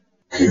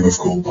Cave of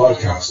Cool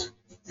podcast.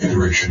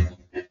 Iteration.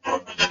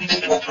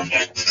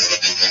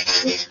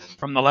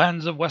 From the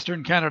lands of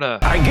Western Canada,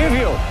 I give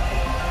you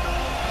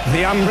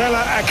the Umbrella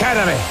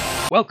Academy.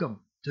 welcome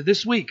to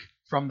This Week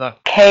from the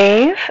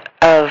Cave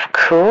of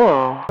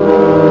Cool.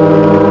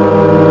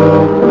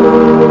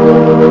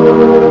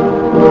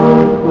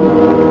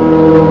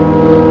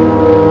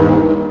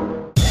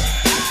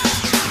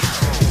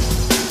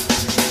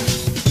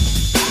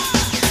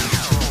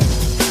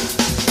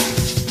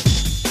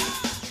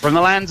 From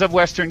the lands of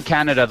Western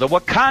Canada, the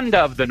Wakanda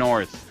of the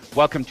North,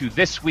 welcome to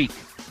This Week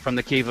from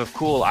the Cave of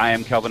Cool. I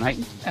am Kelvin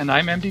Heighton. and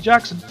I'm MD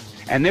Jackson.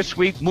 And this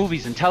week,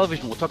 movies and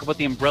television, we'll talk about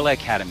the Umbrella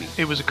Academy.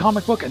 It was a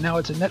comic book and now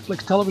it's a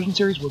Netflix television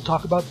series. We'll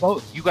talk about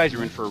both. You guys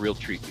are in for a real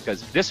treat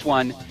because this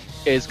one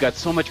has got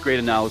so much great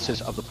analysis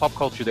of the pop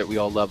culture that we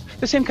all love.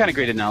 The same kind of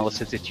great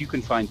analysis that you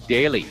can find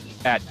daily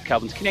at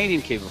Calvin's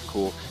Canadian Cave of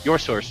Cool, your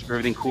source for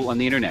everything cool on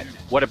the internet.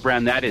 What a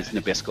brand that is,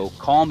 Nabisco.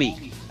 Call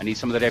me. I need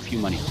some of that FU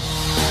money.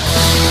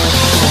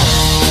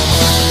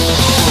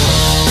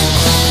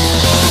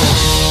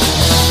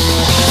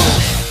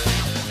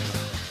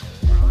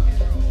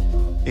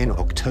 In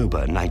October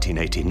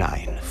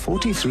 1989,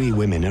 43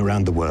 women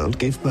around the world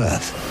gave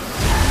birth.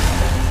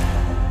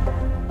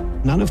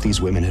 None of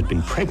these women had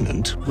been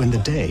pregnant when the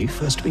day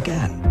first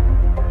began.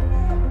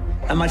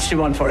 How much do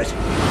you want for it?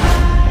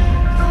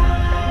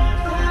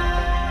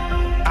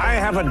 I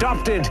have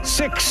adopted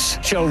 6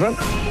 children,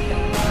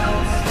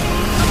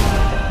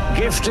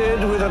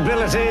 gifted with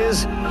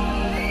abilities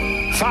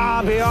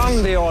far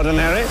beyond the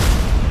ordinary.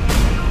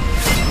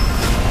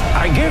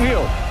 I give you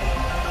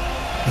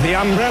the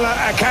Umbrella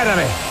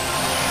Academy.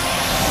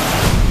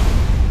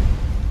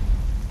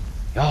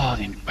 Oh,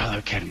 the Umbrella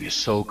Academy is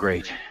so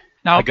great.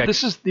 Now,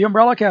 this is the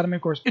Umbrella Academy,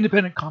 of course,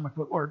 independent comic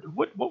book, or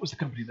what was the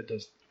company that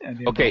does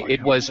the Okay,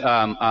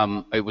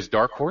 Umbrella it was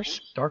Dark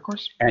Horse. Dark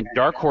Horse? And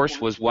Dark Horse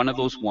was one of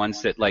those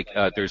ones that, like,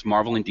 there's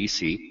Marvel and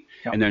DC,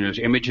 Yep. and then there's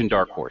Image and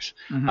Dark Horse.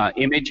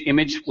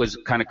 Image was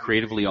kind of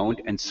creatively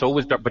owned, and so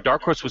was but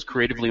Dark Horse was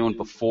creatively owned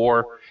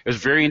before. It was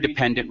very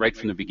independent right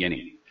from the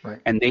beginning. Right.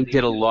 And they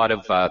did a lot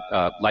of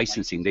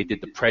licensing. They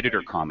did the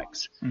Predator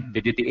comics. They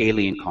did the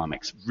Alien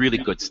comics. Really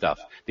good stuff.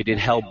 They did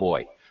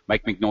Hellboy.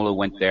 Mike Mignola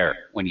went there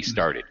when he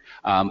started.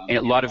 And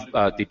a lot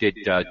of they did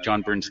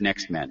John Byrne's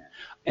Next Men.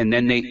 And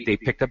then they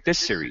picked up this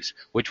series,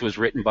 which was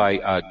written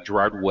by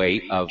Gerard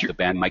Way of the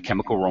band My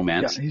Chemical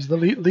Romance. Yeah, he's the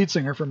lead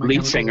singer for My Lead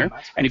Chemical singer.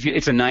 Romance. And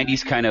it's a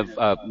 90s kind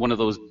of one of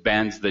those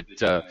bands that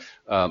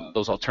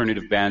those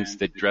alternative bands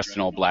that dressed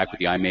in all black with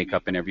the eye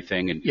makeup and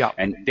everything. And Yeah.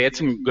 and they had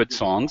some good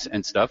songs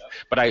and stuff.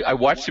 But I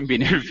watched him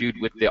being interviewed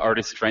with the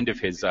artist friend of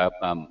his,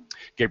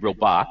 Gabriel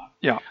Ba.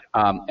 Yeah.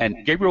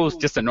 And Gabriel was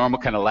just a normal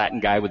kind of Latin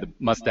guy with a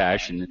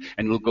mustache and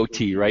a little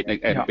goatee, right,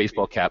 and a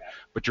baseball cap.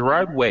 But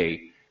Gerard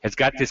Way has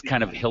got this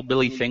kind of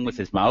hillbilly thing with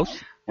his mouth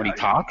when he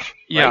talks.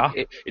 Yeah.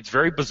 Right? It's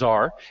very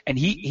bizarre. And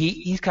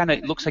he's kind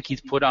of looks like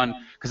he's put on,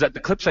 because the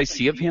clips I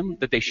see of him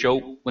that they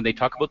show when they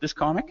talk about this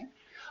comic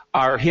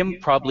are him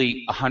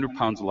probably 100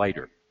 pounds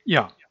lighter.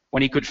 Yeah.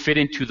 When he could fit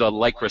into the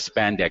Lycra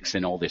spandex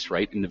and all this,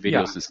 right, in the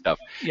videos Yeah. and stuff.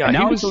 Yeah, and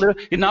now he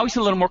he's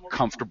a little more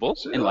comfortable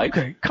in life.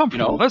 Okay,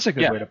 comfortable. That's a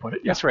good way to put it.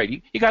 Yeah. That's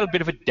right. He got a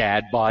bit of a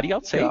dad body,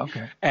 I'll say. Yeah,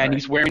 okay. And Right.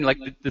 he's wearing like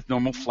the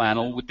normal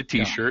flannel with the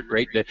T-shirt,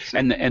 right,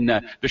 and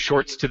the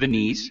shorts to the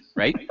knees,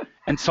 right,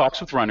 and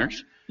socks with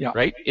runners. Yeah.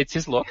 Right. It's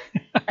his look,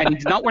 and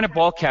he's not wearing a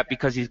ball cap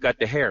because he's got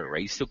the hair,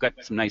 right. He's still got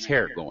some nice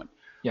hair going.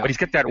 Yeah. But he's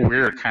got that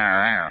weird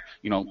kind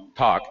of,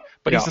 talk.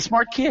 But he's a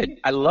smart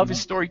kid. I love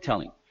his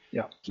storytelling.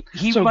 Yeah.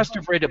 He must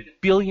have read a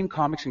billion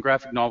comics and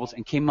graphic novels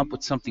and came up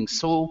with something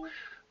so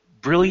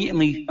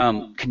brilliantly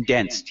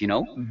condensed,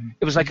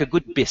 It was like a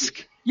good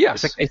bisque.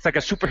 Yes. It's like a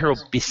superhero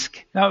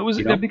bisque. Now, it was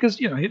You know? because,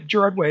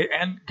 Gerard Way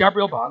and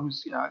Gabriel Ba,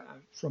 who's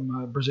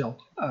from Brazil,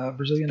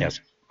 Brazilian Yes.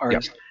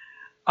 artist.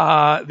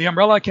 The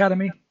Umbrella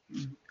Academy,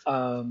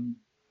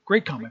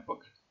 great comic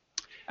book.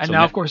 And So now,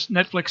 Net- of course,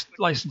 Netflix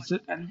licensed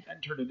it and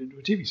turned it into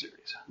a TV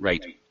series.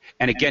 Right.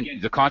 And again,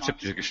 the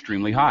concept is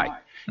extremely high.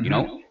 In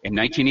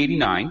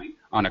 1989,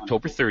 on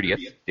October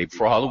 30th, day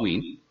before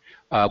Halloween,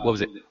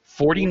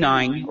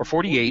 49 or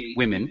 48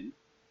 women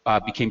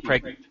became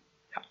pregnant.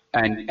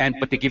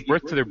 But they gave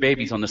birth to their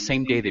babies on the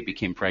same day they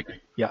became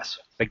pregnant. Yes.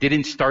 Like they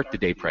didn't start the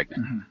day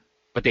pregnant,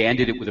 but they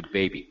ended it with a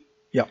baby.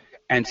 Yeah.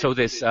 And so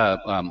this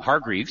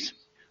Hargreaves,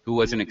 who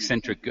was an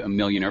eccentric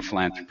millionaire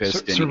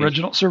philanthropist, Sir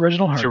Reginald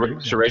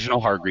Hargreaves. Sir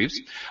Reginald Hargreaves,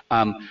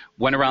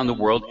 went around the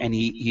world and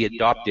he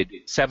adopted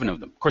 7 of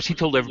them. Of course, he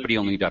told everybody he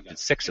only adopted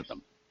 6 of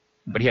them,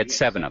 but he had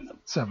 7 of them.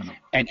 7 of them.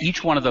 And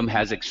each one of them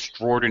has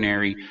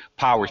extraordinary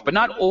powers, but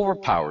not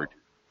overpowered,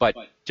 but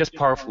just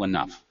powerful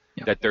enough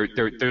that they're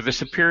the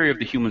superior of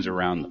the humans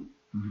around them.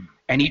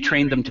 And he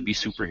trained them to be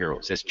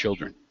superheroes as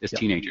children, as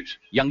teenagers,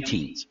 young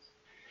teens.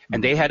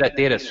 And they had a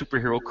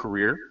superhero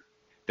career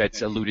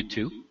that's alluded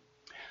to.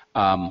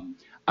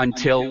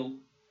 Until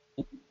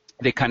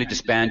they kind of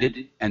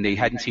disbanded and they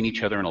hadn't seen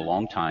each other in a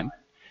long time.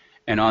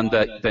 And on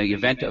the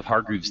event of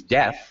Hargreaves'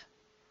 death,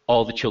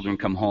 all the children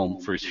come home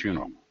for his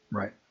funeral.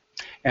 Right.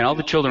 And all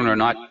the children are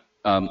not,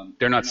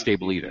 they're not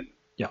stable either.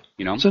 Yeah.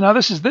 You know? So now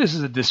this is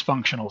a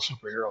dysfunctional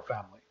superhero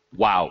family.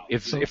 Wow.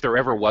 If there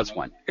ever was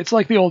one. It's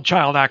like the old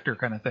child actor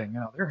kind of thing.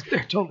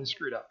 They're totally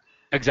screwed up.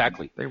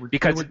 Exactly.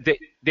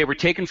 They were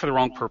taken for the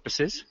wrong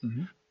purposes.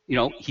 Mm-hmm. You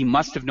know, he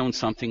must have known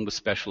something was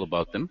special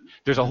about them.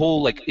 There's a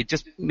whole, it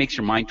just makes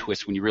your mind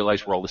twist when you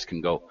realize where all this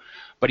can go.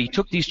 But he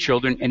took these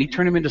children and he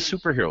turned them into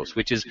superheroes,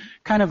 which is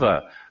kind of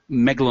a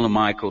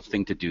megalomaniacal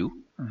thing to do,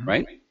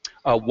 right?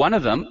 One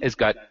of them has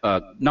got,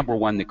 number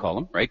one, they call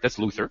him, right? That's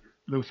Luthor.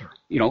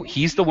 You know,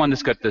 he's the one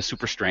that's got the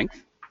super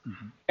strength.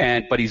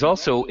 But he's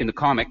also, in the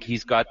comic,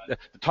 he's got, the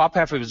top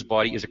half of his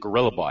body is a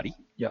gorilla body.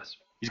 Yes.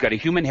 He's got a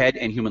human head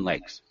and human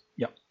legs.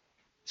 Yeah.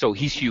 So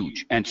he's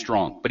huge and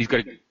strong, but he's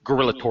got a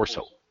gorilla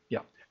torso. Yeah.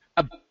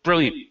 A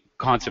brilliant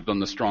concept on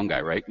the strong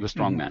guy, right? The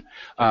strong man.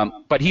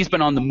 But he's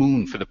been on the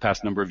moon for the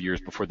past number of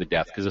years before the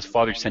death because his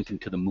father sent him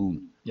to the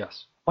moon.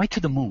 Yes. Why to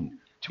the moon?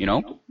 You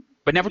know?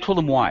 But never told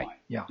him why.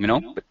 Yeah. You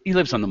know? But he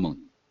lives on the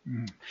moon.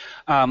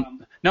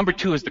 Number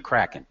two is the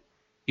Kraken.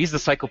 He's the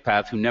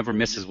psychopath who never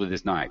misses with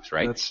his knives,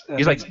 right?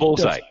 He's like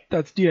Bullseye.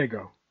 That's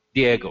Diego.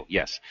 Diego,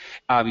 yes.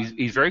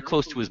 He's very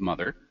close to his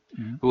mother,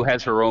 who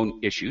has her own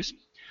issues.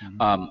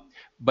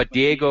 But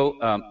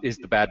Diego is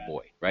the bad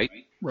boy, right?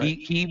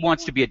 He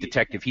wants to be a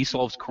detective. He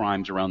solves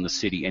crimes around the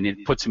city, and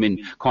it puts him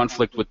in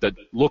conflict with the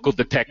local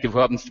detective who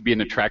happens to be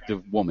an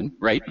attractive woman,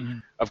 right?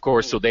 Of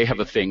course, so they have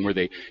a thing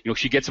where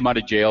she gets him out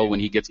of jail when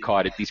he gets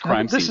caught at these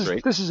crime scenes,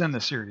 right? This is in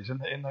the series. In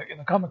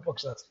the comic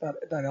books,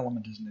 that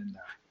element isn't in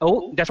there.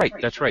 Oh, that's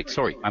right.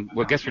 Sorry.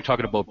 I guess we're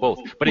talking about both.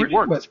 But it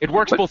works. It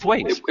works both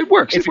ways. It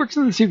works. It works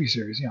in the TV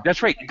series, yeah.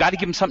 That's right. You got to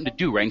give him something to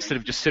do, right? Instead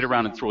of just sit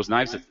around and throw his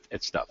knives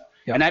at stuff.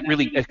 Yeah. And that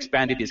really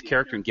expanded his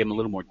character and gave him a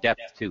little more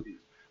depth too.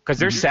 Because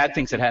there's sad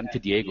things that happen to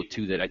Diego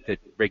too that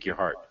break your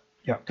heart.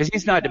 Yeah. Because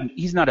he's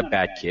not a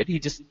bad kid. He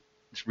just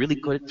is really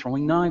good at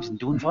throwing knives and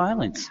doing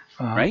violence,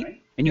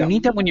 right? And you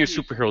need that when you're a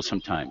superhero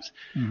sometimes.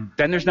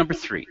 Then there's number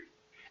three,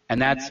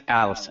 and that's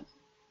Allison,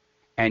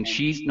 and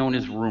she's known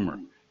as Rumor.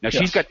 Now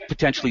she's got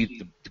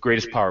potentially the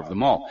greatest power of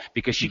them all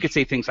because she could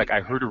say things like, "I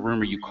heard a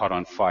rumor you caught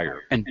on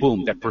fire," and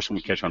boom, that person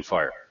would catch on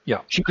fire.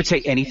 Yeah. She could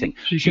say anything.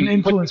 She can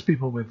influence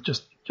people with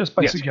just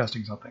by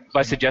suggesting something.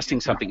 By suggesting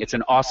something. It's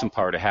an awesome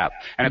power to have.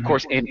 And of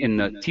course, in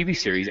the TV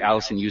series,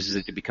 Allison uses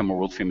it to become a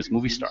world famous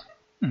movie star.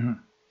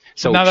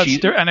 So now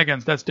and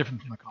again, that's different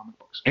from the comic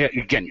books.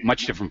 Again,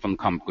 much different from the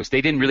comic books.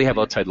 They didn't really have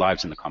outside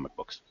lives in the comic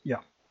books. Yeah.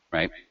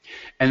 Right?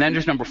 And then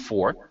there's number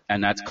four,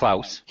 and that's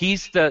Klaus.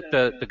 He's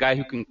the guy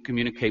who can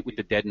communicate with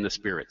the dead and the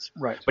spirits.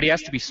 Right. But he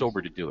has to be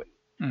sober to do it.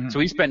 So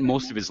he spent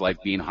most of his life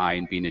being high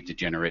and being a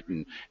degenerate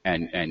and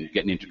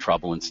getting into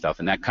trouble and stuff,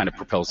 and that kind of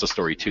propels the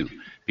story too,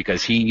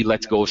 because he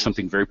lets go of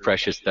something very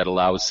precious that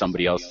allows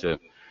somebody else to,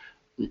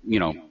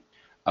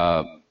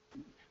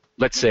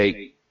 let's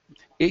say,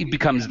 he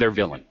becomes their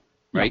villain,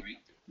 right? Yeah.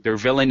 Their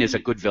villain is a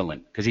good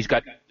villain because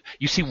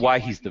you see why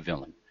he's the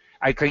villain.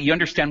 You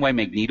understand why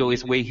Magneto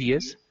is the way he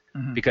is?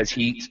 Because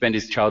he spent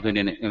his childhood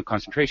in a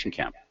concentration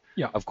camp.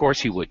 Yeah. Of course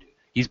he would.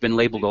 He's been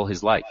labeled all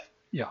his life.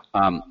 Yeah.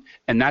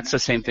 And that's the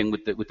same thing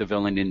with the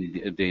villain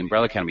in the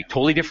Umbrella Academy.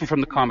 Totally different from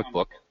the comic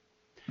book.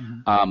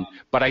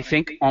 But I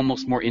think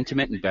almost more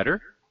intimate and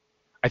better.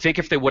 I think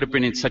if they would have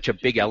been in such a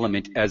big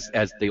element as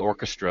the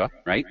orchestra,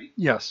 right?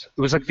 Yes.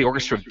 It was like the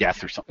Orchestra of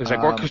Death or something. It was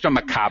like Orchestra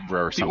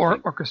Macabre or something.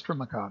 The Orchestra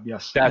Macabre,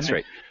 yes. That's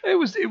right. It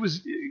was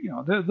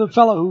the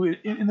fellow who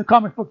in the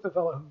comic book, the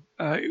fellow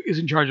who is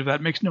in charge of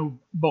that makes no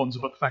bones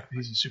about the fact that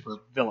he's a super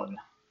villain.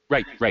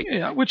 Right.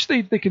 Yeah, which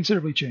they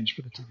considerably changed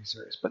for the TV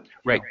series, but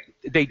right,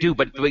 they do.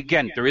 But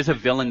again, there is a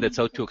villain that's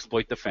out to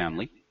exploit the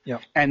family. Yeah.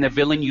 And the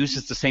villain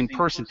uses the same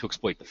person to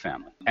exploit the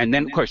family. And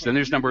then, of course,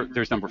 there's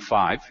number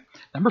five.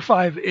 Number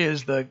five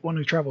is the one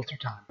who travels through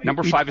time.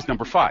 Number five is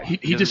number five.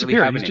 He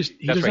disappeared.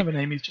 He doesn't have a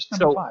name. He's just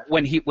number five.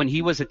 When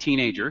he was a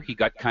teenager, he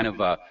got kind of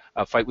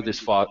a fight with his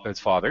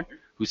father,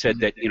 who said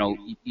that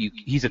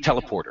he's a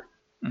teleporter,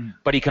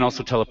 but he can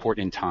also teleport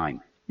in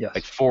time. Yes.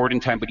 Like forward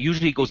in time, but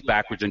usually he goes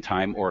backwards in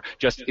time, or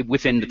just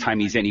within the time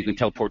he's in, he can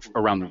teleport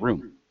around the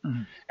room.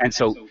 And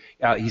so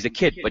he's a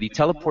kid, but he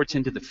teleports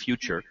into the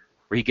future,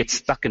 where he gets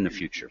stuck in the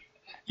future.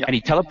 Yep. And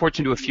he teleports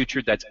into a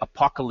future that's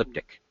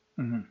apocalyptic.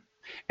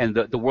 And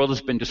the world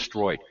has been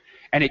destroyed.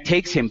 And it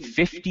takes him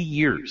 50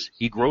 years.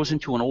 He grows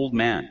into an old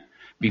man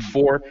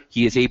before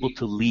he is able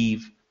to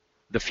leave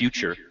the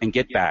future and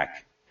get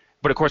back.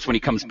 But of course, when he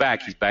comes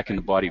back, he's back in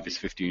the body of his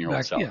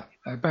 15-year-old self.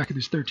 Yeah, back in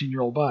his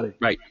 13-year-old body.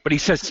 Right. But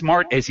he's as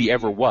smart as he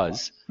ever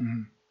was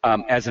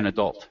as an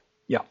adult.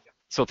 Yeah.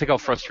 So think how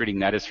frustrating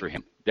that is for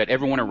him, that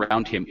everyone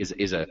around him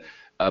is a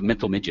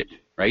mental midget,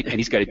 right? And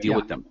he's got to deal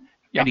with them.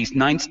 Yeah. And he's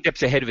 9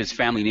 steps ahead of his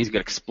family, and he's got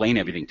to explain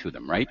everything to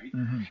them, right?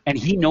 And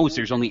he knows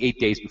there's only 8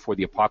 days before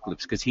the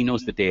apocalypse because he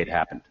knows the day it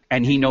happened.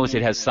 And he knows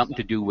it has something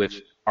to do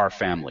with our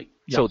family.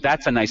 Yeah. So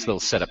that's a nice little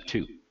setup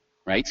too,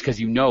 right?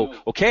 Because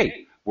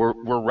okay, we're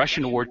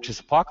rushing towards this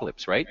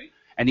apocalypse, right?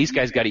 And these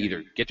guys got to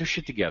either get their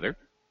shit together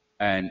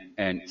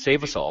and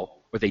save us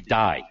all, or they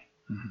die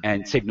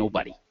and save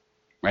nobody,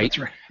 right? That's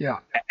right. Yeah.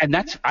 And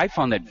I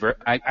find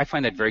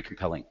that very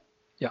compelling.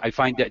 Yeah. I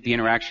find that the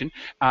interaction.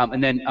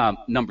 And then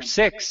number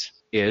 6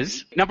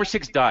 is number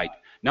 6 died.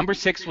 Number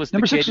 6 was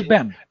Number the 6 kid. is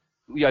Ben.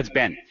 Yeah, it's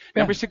Ben.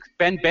 Number 6,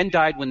 Ben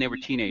died when they were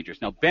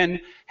teenagers. Now, Ben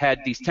had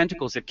these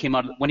tentacles that came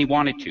out when he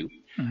wanted to.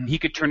 He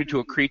could turn into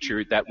a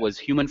creature that was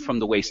human from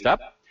the waist up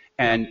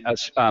and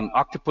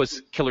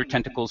octopus killer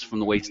tentacles from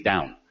the waist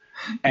down.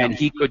 And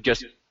he could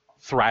just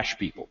thrash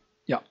people.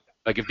 Yeah.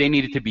 Like if they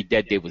needed to be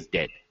dead, they was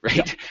dead,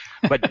 right?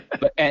 But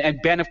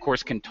Ben, of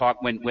course, can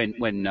talk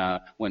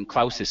when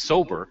Klaus is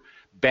sober.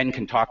 Ben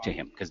can talk to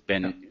him because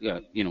Ben,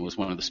 was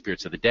one of the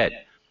spirits of the dead.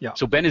 Yeah.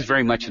 So Ben is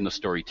very much in the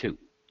story too.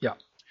 Yeah.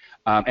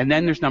 And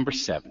then there's number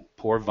 7,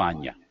 poor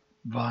Vanya.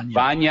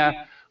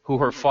 Vanya, who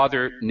her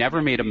father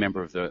never made a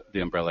member of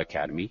the Umbrella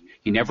Academy.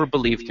 He never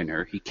believed in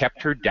her. He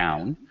kept her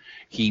down.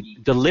 He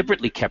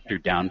deliberately kept her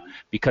down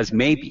because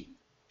maybe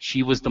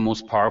she was the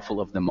most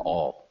powerful of them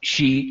all.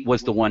 She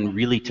was the one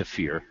really to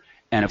fear.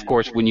 And of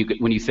course, when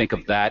you think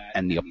of that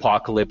and the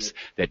apocalypse,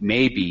 that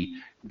maybe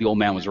the old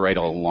man was right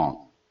all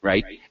along,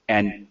 right?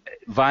 And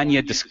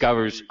Vanya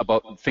discovers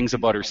things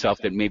about herself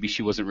that maybe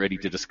she wasn't ready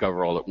to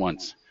discover all at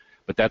once.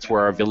 But that's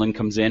where our villain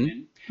comes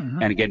in,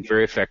 and again,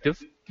 very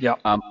effective. Yeah.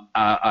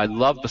 I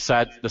love the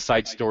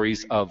side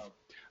stories of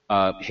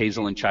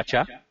Hazel and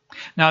Cha-Cha.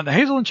 Now, the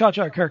Hazel and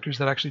Cha-Cha are characters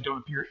that actually don't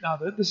appear. Now,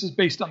 this is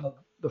based on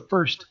the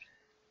first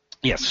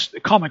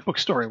comic book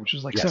story, which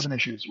was like 7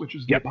 issues, which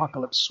was the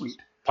Apocalypse Suite.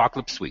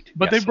 Apocalypse Suite.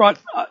 But they brought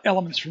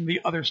elements from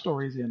the other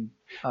stories in.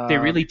 They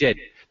really did.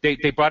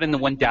 They brought in the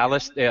one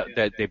Dallas,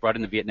 they brought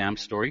in the Vietnam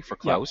story for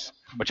Klaus,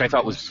 which I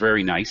thought was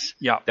very nice.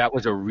 Yeah. That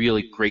was a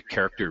really great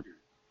character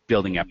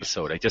building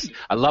episode.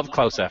 I loved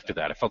Klaus after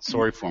that. I felt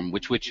sorry for him,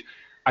 which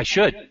I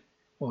should.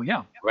 Well,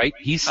 yeah. Right?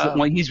 He's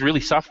really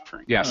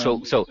suffering. Yeah.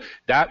 So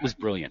that was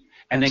brilliant.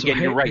 And then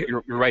again, you're right.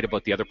 You're right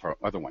about the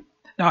other one.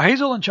 Now,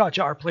 Hazel and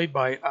Cha-Cha are played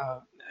by.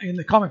 In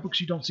the comic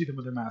books, you don't see them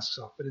with their masks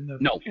off, but in the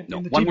in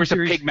the one TV wears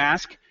series, a pig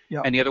mask,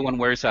 and the other one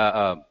wears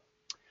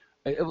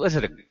was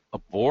it a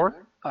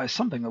boar?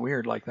 Something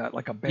weird like that,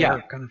 like a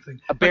bear kind of thing.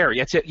 A bear.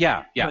 That's it.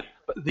 Yeah. But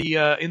the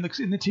in the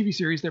TV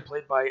series, they're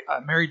played by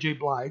Mary J.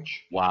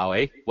 Blige. Wow,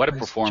 what a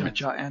performance!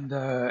 Cha-Cha,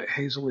 and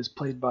Hazel is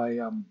played by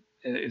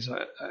is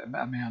a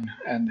man,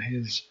 and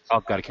his. Oh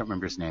God, I can't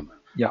remember his name.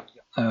 Yeah.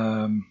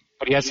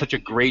 But he has such a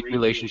great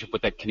relationship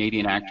with that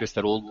Canadian actress,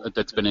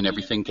 that's been in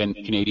everything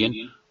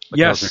Canadian.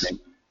 Yes.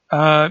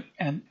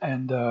 And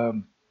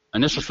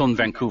this was filmed in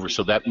Vancouver,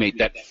 so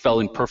that fell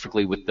in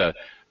perfectly with the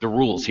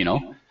rules,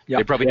 Yep.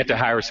 They probably had to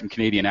hire some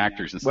Canadian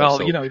actors and stuff.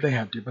 Well, they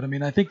had to, but I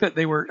mean, I think that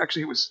they were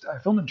actually, it was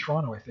filmed in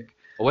Toronto, I think.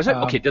 Oh, was it?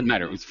 Okay, it doesn't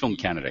matter. It was filmed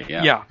in Canada,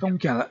 yeah. Yeah, filmed in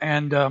Canada.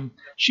 And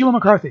Sheila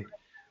McCarthy.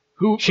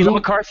 Sheila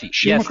McCarthy.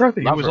 Sheila yes,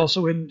 McCarthy. Who was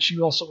also in,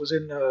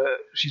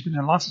 she's been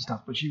in lots of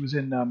stuff, but she was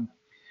in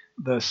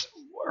the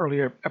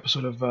earlier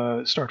episode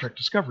of Star Trek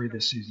Discovery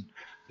this season.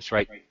 That's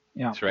right.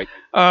 Yeah. That's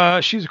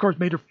right. She's, of course,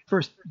 made her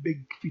first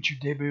big feature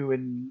debut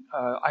in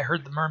I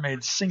Heard the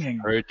Mermaids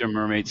Singing.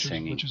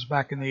 Which was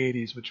back in the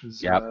 80s, which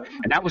was... Yeah,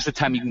 and that was the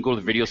time you can go to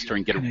the video store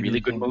and get a really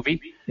good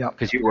movie. Yeah.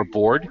 Because you were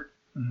bored,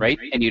 right?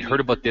 And you'd heard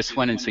about this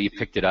one, and so you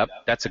picked it up.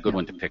 That's a good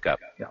one to pick up.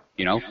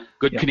 Yeah.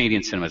 Good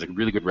Canadian cinema is a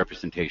really good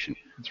representation.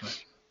 That's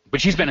right. But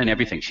she's been in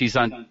everything. She's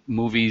on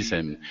movies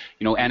and,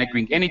 Anna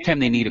Green. Anytime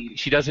they need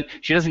she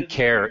doesn't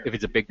care if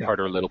it's a big part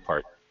or a little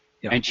part.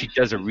 Yeah. And she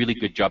does a really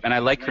good job, and I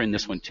like her in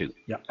this one too.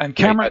 Yeah, and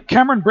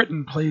Cameron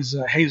Britton plays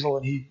Hazel,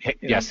 and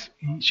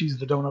she's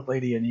the donut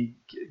lady, and he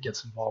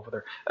gets involved with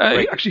her.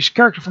 Right. Actually, she's a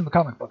character from the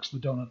comic books, the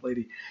donut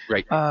lady.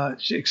 Right.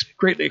 She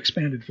greatly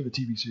expanded for the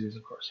TV series,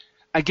 of course.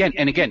 Again,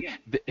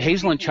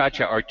 Hazel and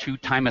Cha-Cha are 2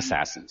 time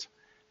assassins.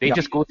 They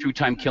just go through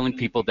time killing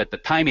people that the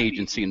time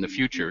agency in the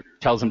future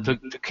tells them to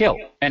kill,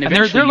 and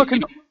eventually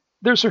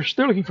they're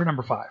looking for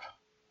number 5.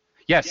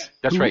 Yes,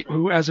 that's right.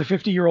 Who, as a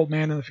 50-year-old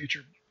man in the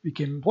future,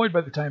 became employed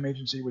by the time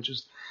agency, which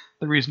is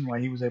the reason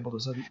why he was able to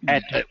suddenly...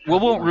 And we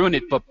won't ruin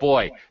it, but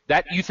boy,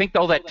 that you think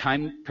all that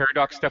time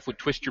paradox stuff would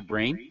twist your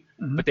brain,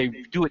 but they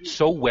do it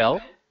so well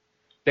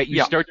that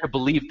you start to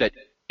believe that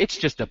it's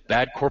just a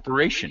bad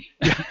corporation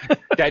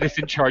that is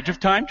in charge of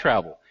time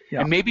travel.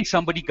 And maybe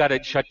somebody got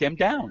to shut them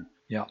down.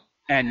 Yeah.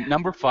 And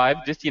number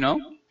 5, just,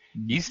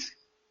 he's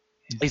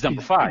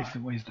number 5.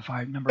 He's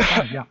the number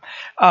 5, yeah.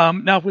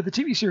 Now, with the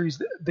TV series,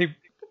 they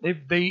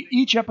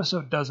each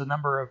episode does a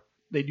number of...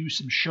 They do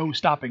some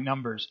show-stopping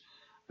numbers.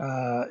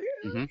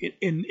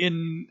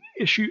 In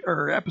issue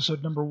or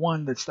episode number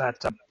 1, that's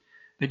that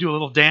they do a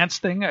little dance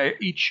thing.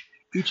 Each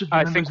of the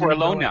I think we're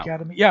alone now.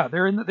 Academy. Yeah,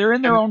 they're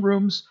in their own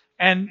rooms,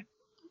 and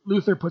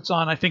Luther puts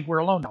on "I Think We're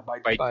Alone Now"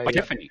 by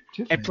Tiffany.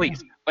 And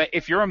please,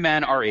 if you're a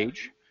man our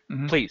age,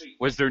 please,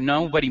 was there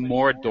nobody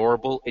more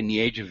adorable in the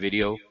age of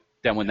video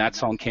than when that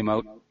song came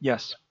out?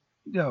 Yes.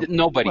 No,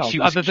 nobody.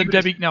 Well, other than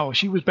Debbie. No,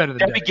 she was better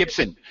than Debbie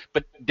Gibson.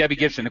 But Debbie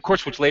Gibson, of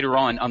course, which later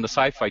on the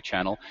Sci-Fi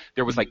Channel,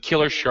 there was like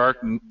Killer Shark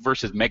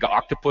versus Mega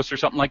Octopus or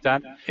something like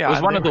that. Yeah, it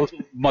was one of those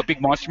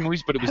big monster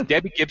movies, but it was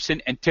Debbie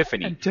Gibson and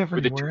Tiffany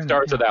were the 2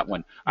 stars of that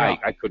one. Yeah.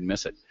 I couldn't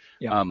miss it.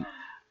 Yeah.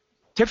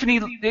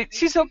 Tiffany,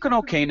 she's looking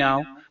okay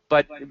now,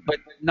 but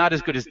not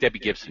as good as Debbie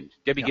Gibson.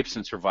 Debbie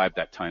Gibson survived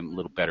that time a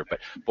little better, but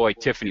boy,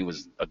 Tiffany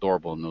was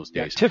adorable in those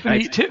days.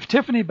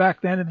 Tiffany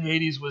back then in the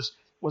 80s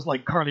was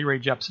like Carly Rae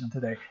Jepsen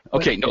today.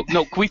 Okay, no.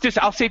 Can we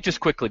I'll say it just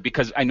quickly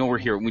because I know we're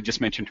here and we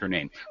just mentioned her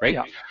name, right?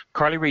 Yeah.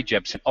 Carly Rae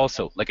Jepsen,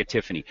 also like a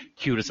Tiffany,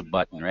 cute as a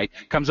button, right?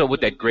 Comes out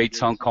with that great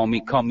song, Call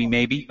Me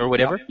Maybe, or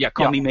whatever. Yeah,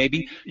 Call Me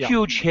Maybe. Yeah.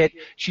 Huge hit.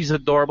 She's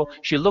adorable.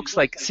 She looks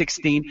like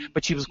 16,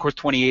 but she was of course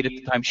 28 at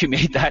the time she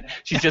made that.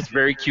 She's just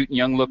very cute and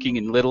young looking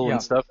and little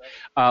and stuff.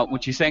 When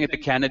she sang at the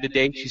Canada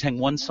Day, she sang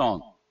one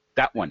song.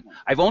 That one.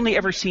 I've only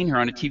ever seen her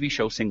on a TV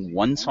show sing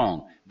one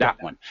song.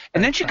 That one.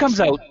 And then she comes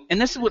out, and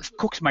this is what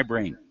cooks my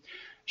brain.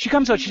 She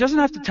comes out, she doesn't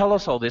have to tell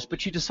us all this, but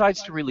she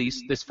decides to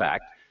release this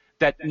fact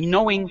that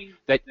knowing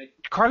that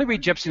Carly Rae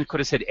Jepsen could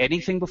have said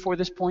anything before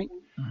this point,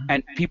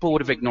 and people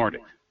would have ignored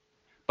it.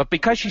 But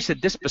because she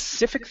said this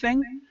specific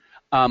thing,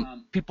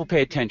 people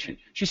pay attention.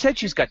 She said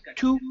she's got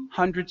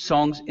 200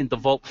 songs in the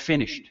vault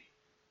finished.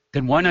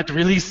 Then why not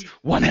release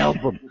one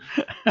album?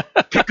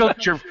 Pick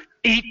out your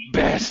 8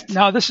 best.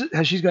 Now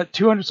she's got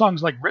 200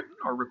 songs like written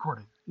or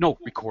recorded? No,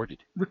 recorded.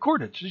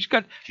 Recorded. She's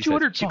got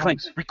 200 songs. She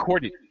claims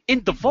recorded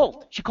in the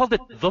vault. She called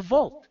it the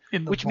vault,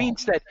 which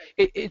means that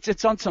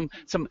it's on some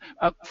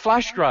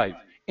flash drive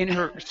in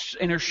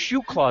her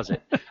shoe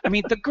closet. I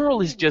mean, the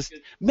girl is just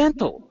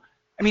mental.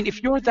 I mean,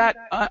 if you're that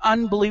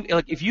unbelievable,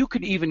 like if you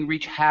could even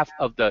reach half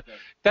of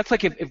that's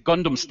like if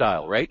Gundam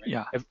style, right?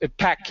 Yeah. If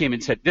Pat came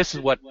and said, this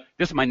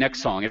is my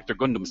next song after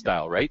Gundam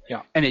style, right?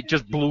 Yeah. And it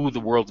just blew the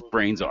world's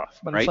brains off.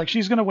 But right? It's like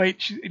she's gonna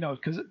wait,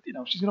 because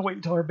she's gonna wait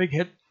until her big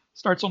hit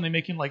starts only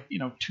making like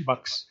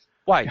 $2.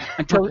 Why?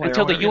 Until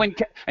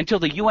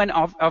the UN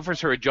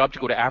offers her a job to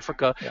go to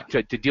Africa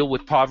to deal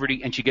with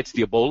poverty, and she gets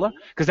the Ebola,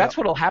 because that's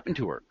what'll happen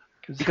to her.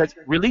 Because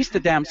release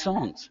the damn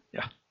songs.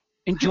 Yeah.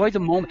 Enjoy the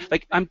moment.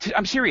 Like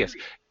I'm serious.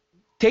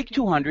 Take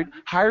 200,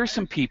 hire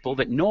some people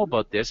that know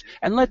about this,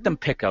 and let them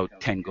pick out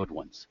 10 good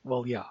ones.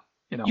 Well, yeah.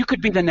 You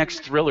could be the next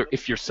Thriller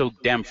if you're so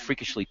damn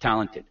freakishly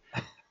talented.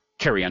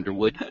 Carrie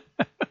Underwood.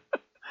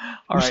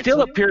 Who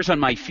still appears on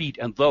my feed,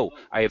 and though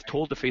I have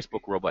told the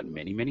Facebook robot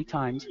many, many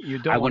times,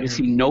 I want to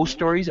see no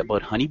stories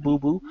about Honey Boo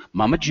Boo,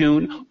 Mama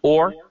June,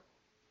 or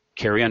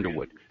Carrie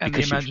Underwood. And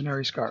the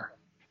imaginary scar.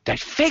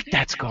 Fake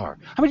that scar.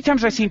 How many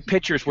times have I seen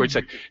pictures where it's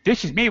like,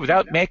 this is me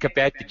without makeup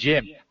at the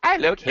gym. I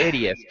look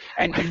hideous.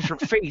 And her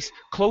face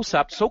close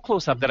up, so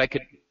close up that I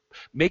could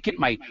make it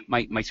my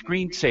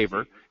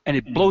screensaver, and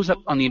it blows up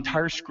on the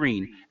entire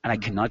screen, and I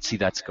cannot see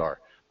that scar.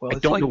 Well, I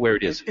don't know where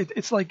it is.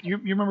 It's like you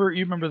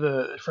remember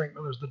the Frank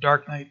Miller's The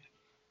Dark Knight.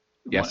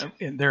 Yes.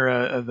 And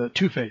they're the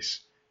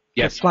Two-Face.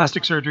 Yes.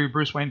 Plastic surgery.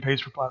 Bruce Wayne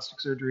pays for plastic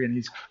surgery, and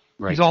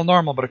he's all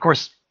normal, but of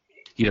course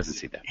he doesn't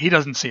see that. He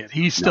doesn't see it.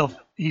 He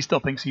still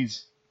thinks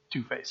he's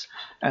Two-Face,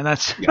 and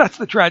that's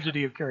the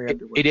tragedy of Carrie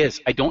Underwood. It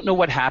is. I don't know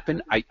what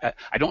happened. I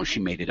don't know if she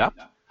made it up.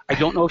 I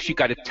don't know if she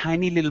got a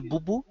tiny little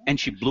boo-boo and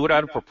she blew it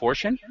out of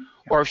proportion,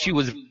 or if she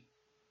was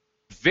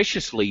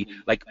viciously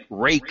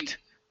raked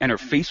and her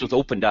face was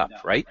opened up,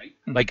 right?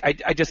 Like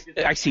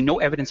I see no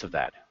evidence of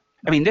that.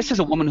 I mean, this is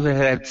a woman who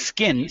had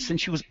skin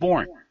since she was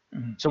born.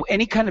 So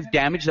any kind of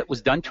damage that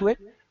was done to it,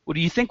 what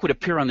do you think would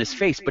appear on this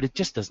face? But it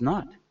just does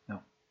not.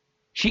 No.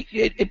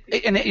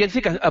 And I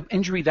think an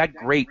injury that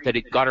great that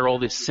it got her all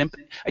this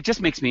sympathy, it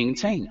just makes me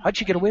insane. How'd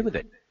she get away with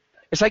it?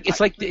 It's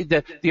like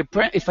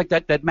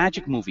that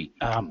magic movie.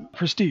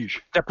 Prestige.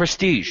 The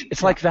Prestige.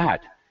 It's like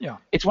that. Yeah.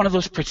 It's one of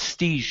those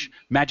prestige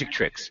magic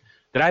tricks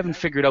that I haven't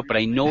figured out, but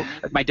I know.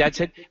 My dad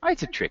said,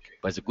 it's a trick,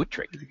 but it's a good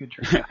trick. It's a good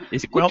trick.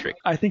 It's a good trick.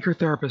 I think her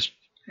therapist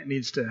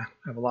needs to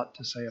have a lot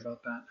to say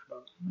about that.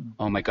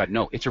 Oh my God,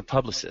 no! It's her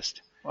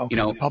publicist.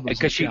 Okay,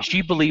 because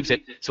she believes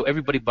it, so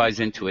everybody buys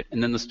into it,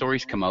 and then the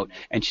stories come out,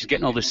 and she's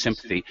getting all this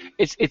sympathy.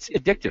 It's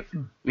addictive.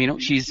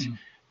 She's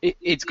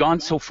it's gone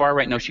so far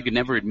right now she could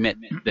never admit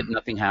that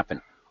nothing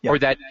happened, or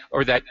that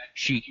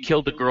she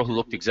killed a girl who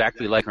looked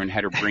exactly like her and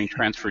had her brain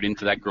transferred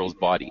into that girl's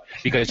body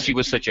because she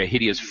was such a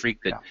hideous freak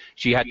that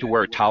she had to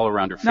wear a towel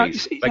around her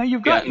face. Now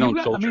you've got. Now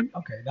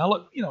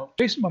look,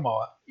 Jason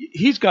Momoa,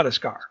 he's got a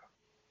scar,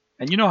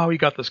 and you know how he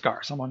got the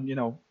scar. Someone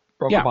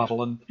broke a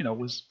bottle and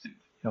was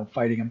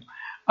fighting him.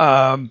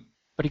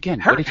 But again,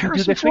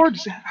 Harrison Ford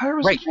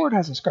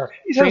has a scar.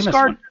 He's had a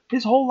scar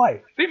his whole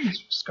life.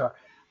 Famous scar.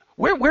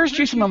 Where's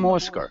Jason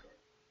Momoa's scar?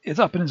 It's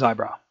up in his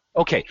eyebrow.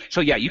 Okay,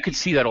 so you can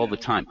see that all the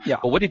time. Yeah.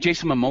 But what did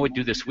Jason Momoa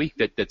do this week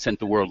that sent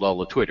the world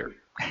all to Twitter?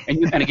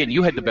 And again,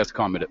 you had the best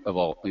comment of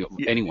all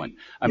anyone.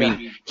 I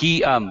mean,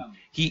 he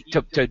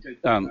to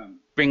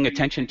bring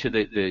attention to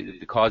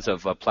the cause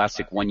of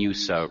plastic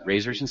one-use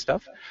razors and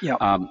stuff.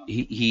 Yeah.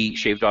 He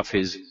shaved off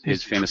his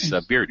famous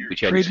beard,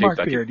 which he had trademark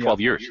shaved beard,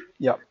 12 years.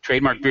 Yeah.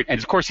 Trademark beard, and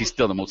of course he's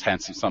still the most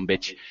handsome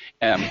sumbitch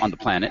on the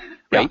planet,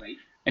 right? Yeah.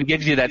 And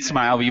gives you that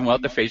smile even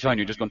without the facial, and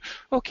you're just going,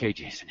 okay,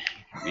 Jason,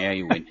 yeah,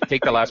 you win.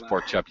 Take the last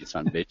pork chop, you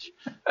son of a bitch.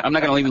 I'm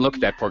not going to even look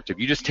at that pork chop.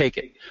 You just take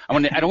it. I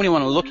don't even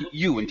want to look at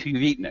you until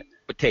you've eaten it,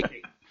 but take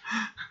it.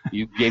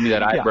 You gave me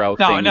that eyebrow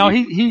thing. No,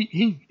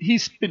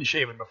 he's been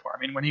shaven before. I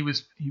mean, when he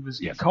was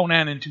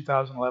Conan in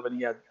 2011,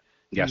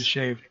 he was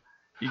shaved.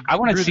 I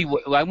want to see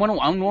what I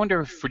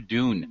wonder if for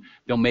Dune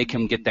they'll make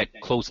him get that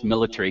close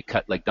military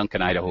cut like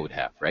Duncan Idaho would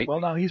have, right? Well,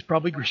 now he's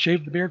probably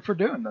shaved the beard for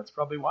Dune. That's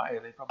probably why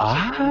they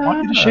probably said, we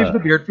want you to shave the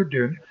beard for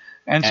Dune,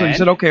 and so he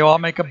said, okay, well, I'll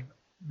make a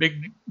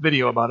big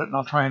video about it, and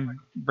I'll try and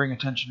bring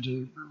attention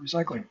to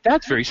recycling.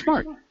 That's very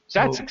smart.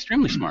 That's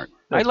extremely smart.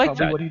 I like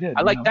that. What he did,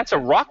 that's a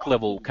rock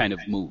level kind of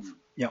move.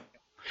 Yeah.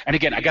 And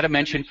again, I got to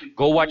mention,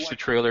 go watch the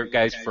trailer,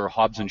 guys, for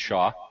Hobbs and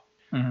Shaw.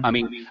 Mm-hmm. I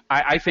mean,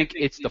 I think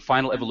it's the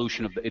final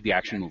evolution of the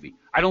action movie.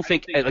 I don't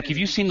think, like, have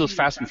you seen those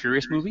Fast and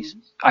Furious movies?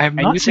 I have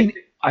not seen.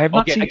 I have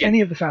not seen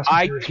any of the Fast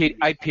and Furious.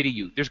 I pity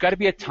you. There's got to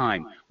be a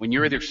time when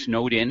you're either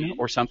snowed in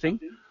or something,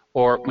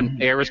 or when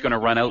air is going to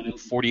run out in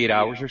 48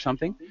 hours or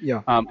something.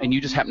 Yeah. And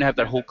you just happen to have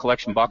that whole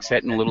collection box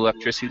set and a little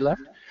electricity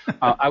left.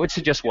 I would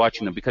suggest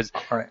watching them because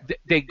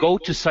they go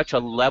to such a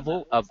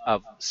level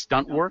of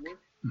stunt work,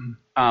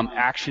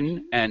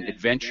 action and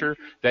adventure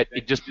that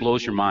it just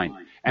blows your mind.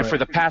 And for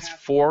the past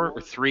 4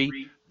 or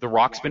 3, The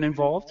Rock's been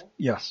involved.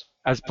 Yes.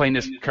 As playing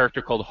this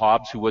character called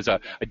Hobbs, who was a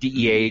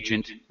DEA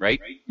agent, right?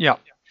 Yeah.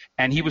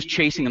 And he was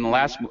chasing in the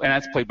last, and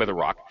that's played by The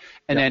Rock.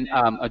 And then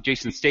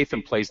Jason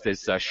Statham plays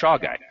this Shaw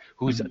guy,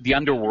 who's the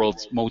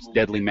underworld's most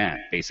deadly man,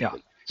 basically.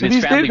 Yeah. So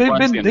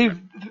they've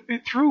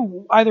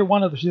through either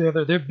one of the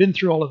other, they've been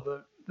through all of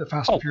the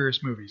Fast and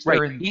Furious movies.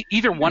 Right.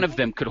 Either one of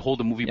them could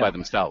hold a movie by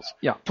themselves.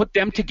 Yeah. Put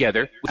them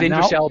together with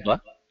Idris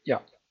Elba,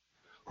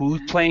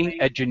 who's playing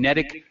a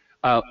genetic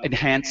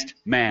enhanced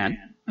man.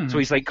 Mm-hmm. So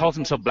he's calls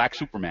himself Black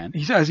Superman.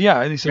 He says,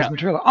 and he says in the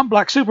trailer, I'm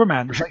Black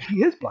Superman. It's like,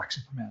 he is Black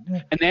Superman.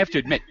 Yeah. And they have to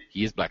admit,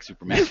 he is Black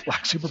Superman. He is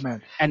Black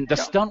Superman. And the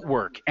stunt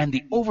work and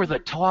the over the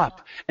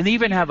top. And they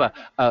even have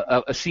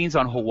a scenes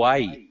on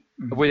Hawaii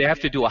where they have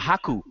to do a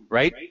haku,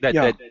 right?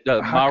 The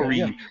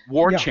Maori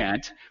war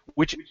chant,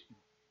 which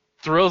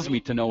thrills me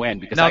to no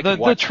end because now, I can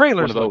watch the trailers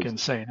one of those. look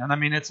insane. And I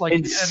mean, it's like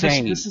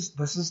insane. This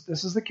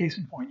is the case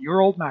in point.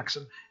 Your old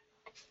maxim.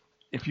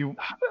 If you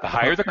the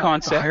higher the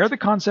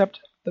concept,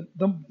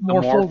 the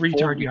more full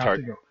retard you have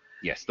to go.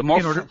 Yes, the more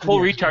full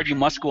retard you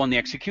must go on the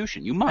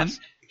execution. You must.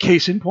 And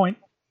case in point,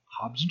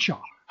 Hobbs and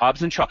Shaw.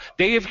 Hobbs and Shaw.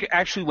 They have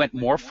actually went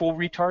more full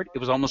retard. It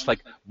was almost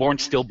like Born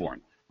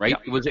Stillborn, right?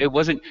 Yeah. It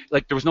wasn't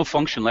like there was no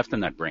function left in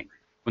that brain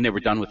when they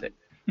were done with it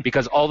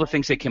because all the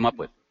things they came up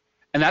with.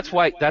 And that's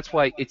why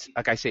it's,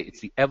 like I say,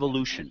 it's the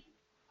evolution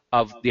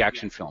of the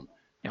action film.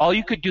 Yeah. All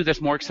you could do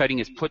that's more exciting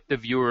is put the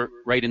viewer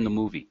right in the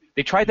movie.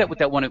 They tried that with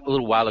that one a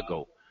little while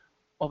ago.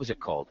 What was it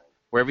called?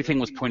 Where everything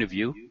was point of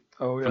view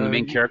from the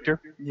main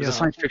character? It was a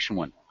science fiction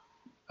one.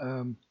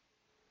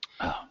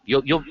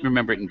 You'll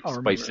remember it in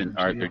Spice and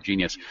Art or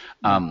Genius.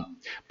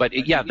 But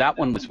that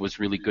one was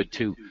really good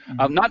too.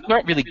 Not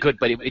really good,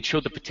 but it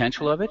showed the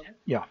potential of it.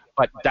 Yeah.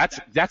 But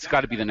that's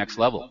got to be the next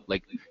level,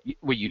 like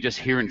where you just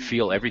hear and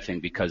feel everything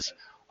because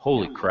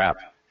holy crap.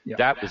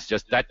 Yeah.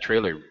 That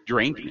trailer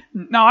drained me.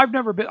 Now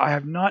I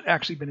have not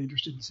actually been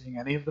interested in seeing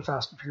any of the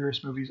Fast and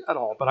Furious movies at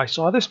all, but I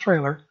saw this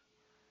trailer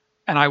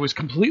and I was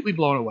completely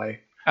blown away.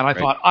 And I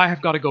thought, I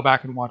have got to go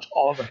back and watch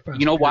all of the Fast and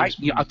Furious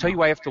movies. I'll tell you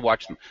why I have to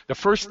watch them. The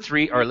first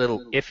 3 are a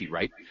little iffy,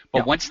 right?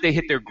 But once they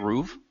hit their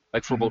groove,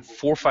 like for about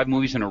 4 or 5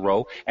 movies in a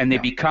row, and they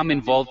become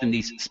involved in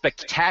these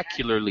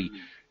spectacularly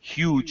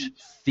huge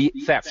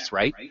thefts,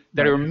 right?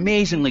 That are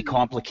amazingly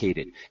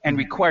complicated and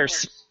require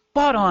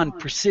spot-on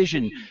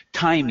precision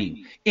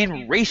timing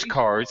in race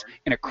cars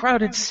in a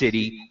crowded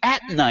city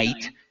at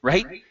night,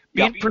 right?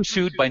 Being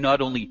pursued by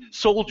not only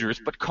soldiers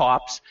but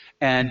cops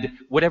and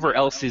whatever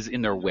else is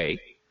in their way,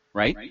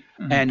 right?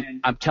 Mm-hmm.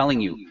 And I'm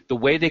telling you, the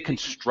way they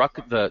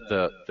construct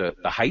the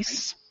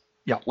heists,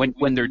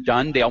 when they're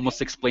done, they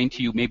almost explain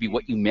to you maybe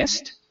what you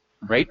missed,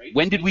 right?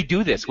 When did we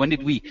do this? When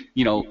did we,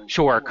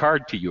 show our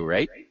card to you,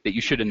 right? That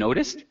you should have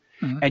noticed,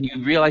 and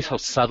you realize how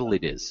subtle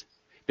it is.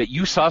 That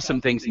you saw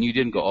some things and you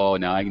didn't go, oh,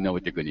 now I know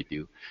what they're going to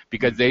do.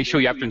 Because they show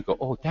you after and go,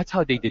 oh, that's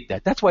how they did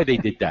that. That's why they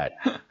did that.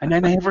 And I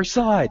never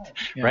saw it,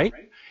 right?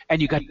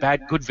 And you got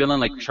good villain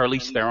like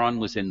Charlize Theron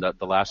was in the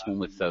last one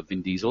with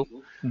Vin Diesel.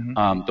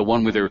 Mm-hmm. The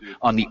one where they're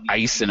on the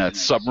ice and a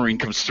submarine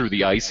comes through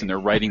the ice and they're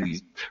riding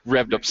these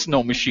revved up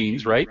snow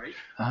machines, right?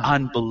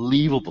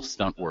 Unbelievable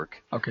stunt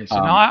work. Okay, so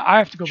now I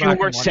have to go back and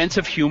watch sense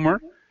of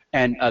humor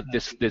and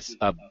this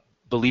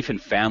belief in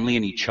family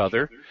and each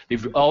other.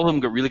 All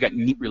of them really got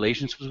neat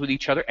relationships with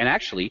each other. And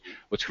actually,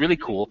 what's really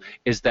cool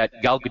is that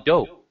Gal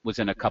Gadot was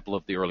in a couple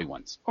of the early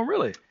ones. Oh,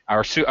 really?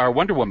 Our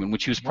Wonder Woman,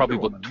 which was probably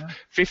about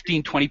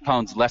 15, 20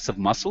 pounds less of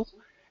muscle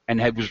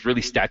and was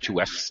really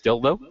statuesque still,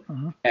 though.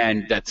 Mm-hmm.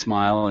 And that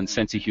smile and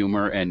sense of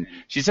humor. And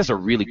she's just a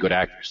really good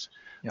actress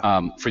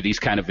for these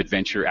kind of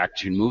adventure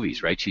action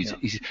movies, right?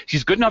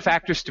 She's good enough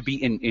actress to be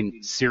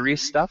in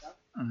serious stuff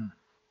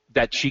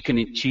that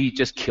she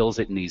just kills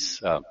it in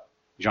these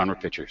genre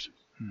pictures,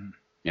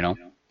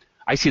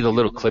 I see the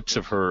little clips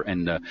of her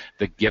and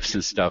the gifs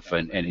and stuff,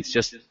 and it's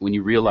just when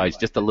you realize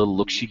just the little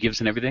look she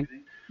gives and everything,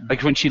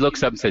 like when she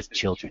looks up and says,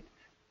 "Children,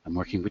 I'm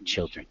working with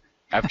children."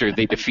 After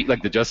they defeat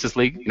like the Justice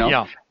League,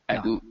 when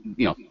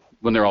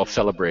they're all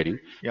celebrating,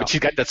 but she's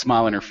got that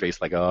smile on her face,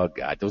 like, "Oh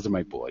God, those are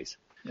my boys,"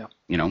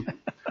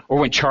 Or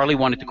when Charlie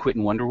wanted to quit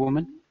in Wonder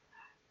Woman,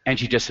 And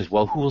she just says,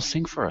 well, who will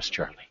sing for us,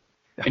 Charlie?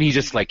 Yeah. And he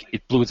just like,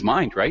 it blew his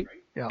mind, right?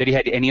 Yeah. That he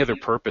had any other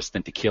purpose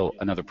than to kill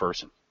another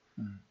person.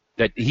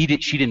 That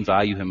she didn't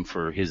value him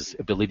for his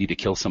ability to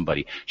kill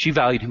somebody. She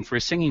valued him for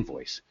his singing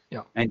voice.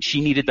 Yeah. And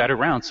she needed that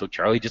around, so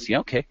Charlie just,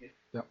 okay.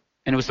 Yeah.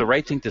 And it was the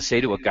right thing to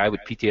say to a guy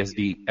with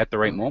PTSD at the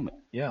right moment.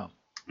 Yeah.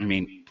 I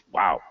mean,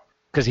 wow.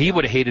 Because he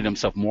would have hated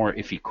himself more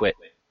if he quit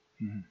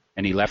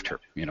and he left her,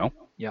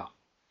 Yeah.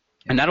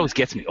 And that always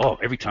gets me,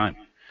 every time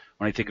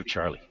when I think of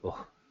Charlie. Oh.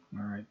 All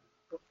right.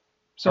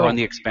 So on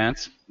The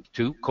Expanse,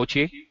 too,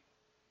 Cochier?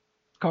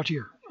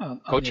 Cochier.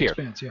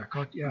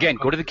 Cochier. Again,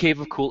 go to the Cave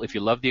of Cool if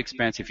you love The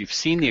Expanse. If you've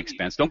seen The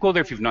Expanse, don't go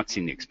there if you've not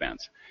seen The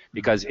Expanse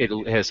because it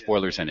has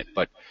spoilers in it.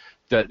 But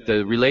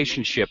the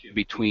relationship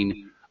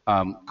between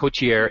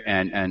Cochier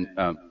and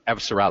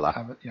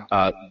Avasarala,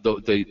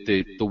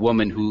 the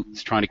woman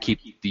who's trying to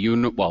keep the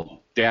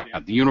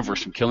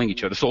universe from killing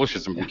each other, the solar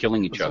system from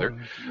killing each other.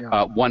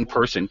 One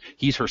person,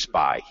 he's her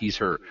spy, he's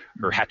her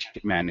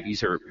hatchet man,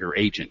 he's her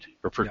agent,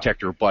 her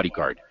protector, her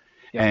bodyguard,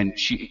 and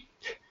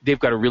they've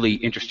got a really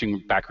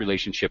interesting back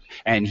relationship,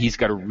 and he's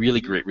got a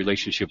really great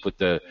relationship with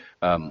the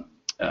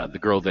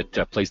girl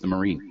that plays the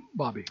Marine,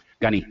 Bobby.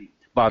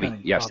 Bobby,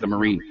 yes, Bobby. The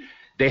Marine.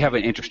 They have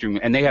an interesting,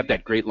 and they have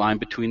that great line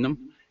between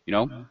them.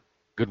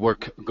 Good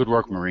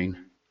work,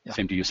 Marine. Yeah.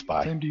 Same to you,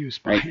 spy. Same to you,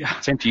 spy. Right? Yeah.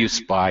 Same to you,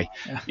 spy.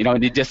 Yeah.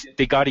 And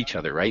they got each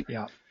other, right?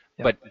 Yeah.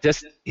 But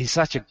he's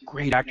such a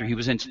great actor. He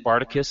was in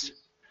Spartacus,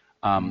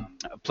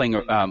 playing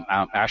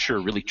Asher, a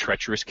really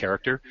treacherous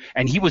character,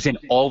 and he was in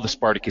all the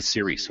Spartacus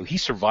series, so he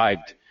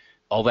survived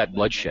all that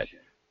bloodshed.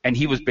 And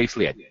he was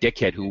basically a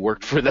dickhead who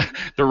worked for the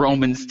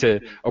Romans to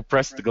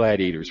oppress the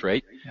gladiators,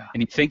 right? Yeah.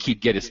 And you'd think he'd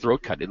get his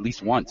throat cut at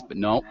least once, but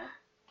no.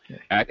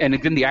 Yeah.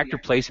 And then the actor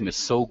plays him is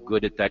so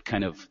good at that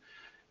kind of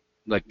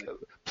like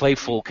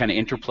playful kind of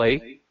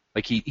interplay.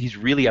 Like he's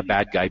really a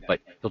bad guy, but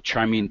he'll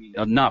charm you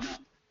enough,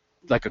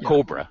 like a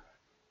cobra,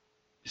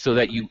 so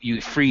that you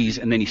freeze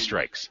and then he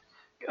strikes.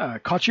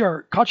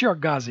 Kochiar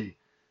Ghazi.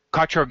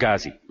 Kochiar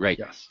Ghazi, right?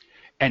 Yes.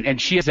 And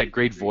she has that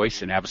great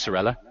voice in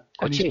Avasarala.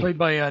 And he's played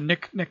by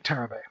Nick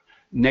Tarabay.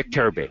 Nick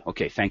Tarabay.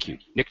 Okay, thank you,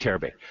 Nick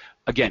Tarabay.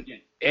 Again,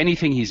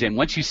 anything he's in,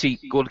 once you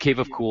go to Cave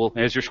of Cool,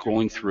 as you're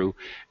scrolling through,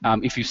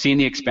 if you've seen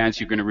The Expanse,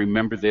 you're going to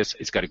remember this.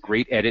 It's got a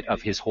great edit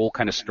of his whole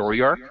kind of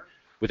story arc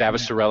with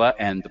Avasarala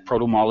and the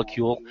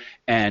proto-molecule,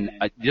 and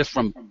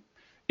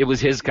it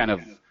was his kind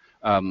of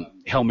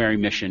Hail Mary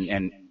mission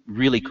and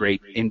really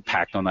great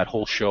impact on that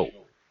whole show.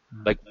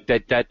 Like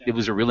that it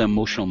was a really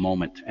emotional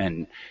moment,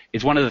 and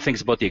it's one of the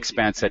things about The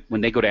Expanse that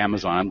when they go to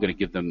Amazon, I'm going to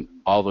give them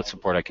all the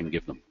support I can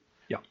give them.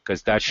 Yeah.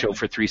 Because that show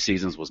for 3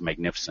 seasons was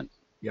magnificent.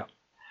 Yeah.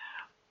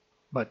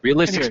 But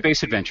realistic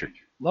space adventure.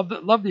 Love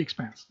the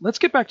Expanse. Let's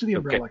get back to the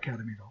Umbrella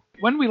Academy though.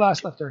 When we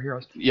last left our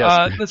heroes.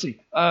 Yes. Let's see.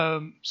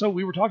 So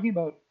we were talking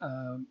about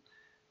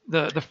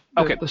the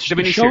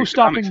show-stopping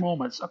show-stopping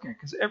moments. Okay,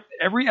 because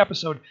every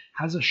episode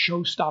has a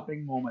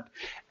show-stopping moment,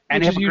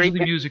 and which is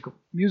usually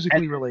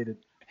musically related.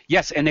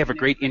 Yes, and they have a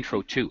great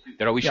intro too.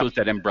 That always shows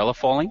that umbrella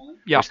falling.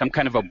 Yeah. There's some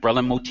kind of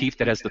umbrella motif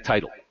that has the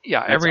title.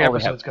 Yeah, every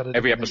episode's got a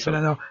every episode.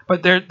 I know.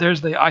 But there's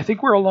the I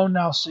Think We're Alone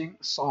Now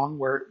song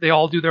where they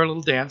all do their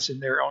little dance in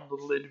their own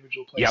little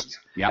individual places.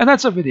 Yep. And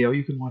that's a video.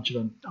 You can watch it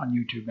on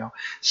YouTube now.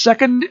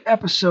 Second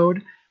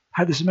episode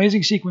had this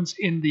amazing sequence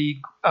in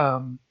the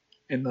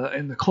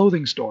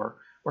clothing store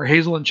where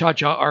Hazel and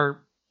Cha-Cha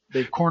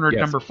they've cornered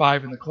number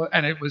 5 in the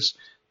and it was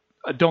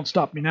Don't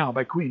Stop Me Now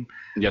by Queen.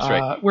 Yes,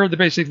 right. Where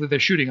they're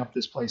shooting up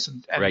this place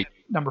and right.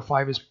 number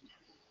 5 is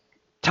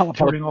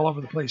teleporting all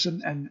over the place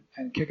and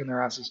kicking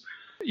their asses.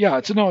 Yeah,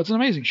 it's an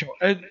amazing show.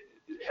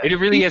 It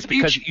really is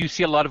because you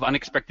see a lot of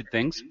unexpected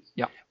things.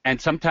 Yeah. And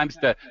sometimes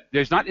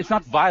it's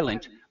not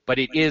violent, but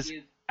it is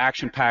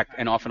action packed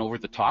and often over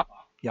the top.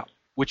 Yeah.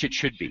 Which it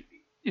should be.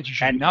 It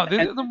should be. Now,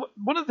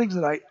 one of the things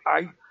that I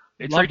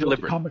it's love very about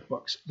deliberate. The comic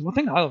books. The one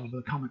thing I love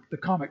about the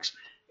comics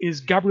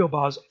is Gabriel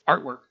Ba's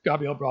artwork.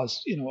 Gabriel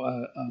Ba's,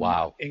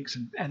 wow. inks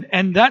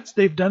and that's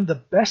they've done the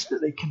best that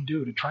they can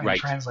do to try and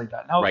translate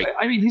that. Now,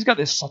 I mean, he's got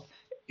this,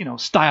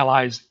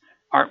 stylized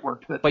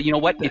artwork. But you know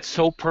what? It's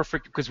so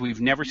perfect because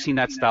we've never seen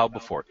that style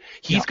before.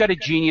 He's got a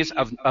genius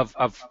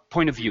of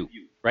point of view,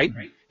 right?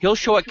 He'll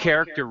show a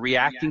character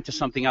reacting to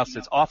something else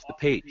that's off the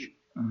page.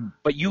 Mm-hmm.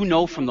 But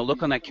from the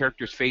look on that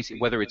character's face,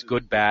 whether it's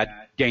good, bad,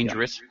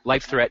 dangerous,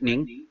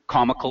 life-threatening,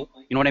 comical,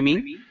 you know what I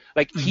mean?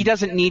 Like, he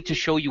doesn't need to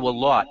show you a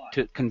lot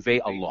to convey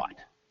a lot.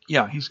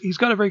 Yeah, he's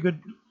got a very good.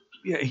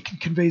 Yeah, he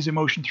conveys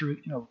emotion through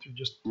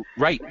just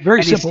very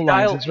and simple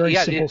lines. It's very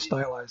simple,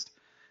 stylized.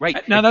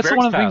 Right. Now that's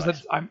one of the things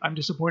that I'm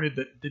disappointed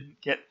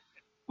that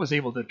was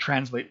able to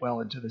translate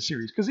well into the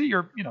series because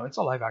it's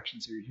a live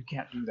action series. You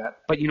can't do that.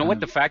 But you know what?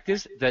 The fact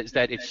is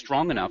that it's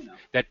strong enough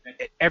that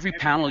every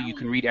panel you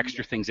can read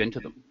extra things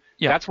into them.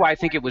 Yeah. That's why I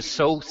think it was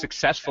so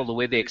successful the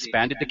way they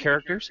expanded the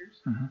characters.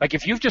 Mm-hmm. Like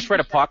if you've just read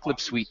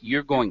Apocalypse Suite,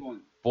 you're going,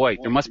 boy,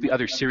 there must be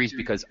other series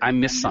because I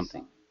missed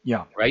something.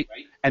 Yeah. Right?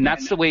 And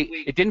that's the way,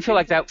 it didn't feel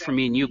like that for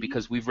me and you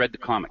because we've read the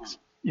comics.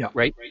 Yeah.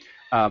 Right?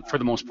 For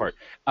the most part.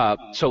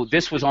 So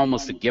this was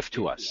almost a gift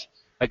to us.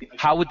 Like,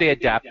 how would they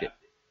adapt it?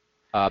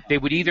 they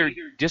would either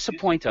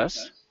disappoint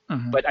us,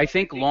 but I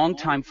think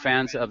longtime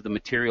fans of the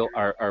material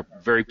are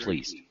very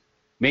pleased.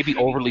 Maybe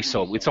overly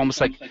so. It's almost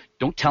like,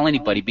 don't tell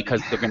anybody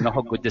because they're going to know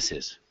how good this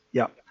is.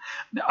 Yeah.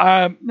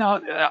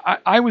 Now,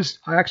 I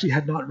actually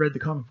had not read the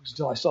comic books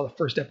until I saw the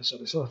first episode.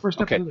 I saw the first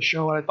episode of the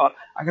show, and I thought,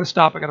 I got to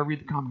stop. I got to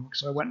read the comic book.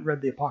 So I went and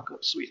read the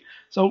Apocalypse Suite.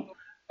 So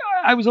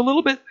I was a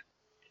little bit,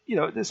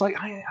 it's like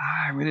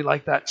I really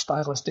like that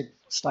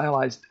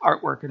stylized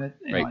artwork, and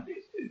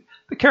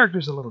the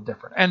character's a little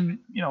different, and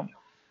Well,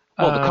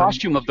 the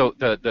costume of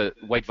the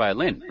white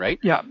violin, right?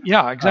 Yeah,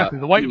 exactly.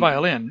 The white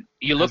violin.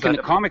 You look in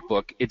the comic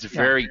book; it's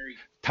very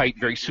tight,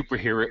 very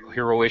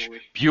superhero-ish,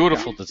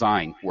 beautiful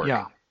design work.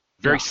 Yeah.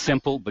 Very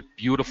simple but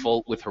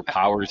beautiful with her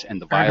powers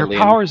and the violin.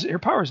 Her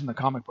powers in the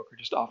comic book are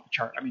just off the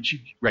chart. I mean,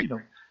 she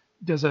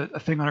does a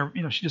thing on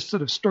her. She just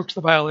sort of strokes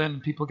the violin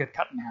and people get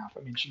cut in half.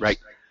 I mean, she's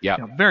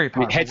very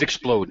powerful. Heads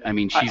explode. I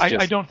mean,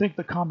 I don't think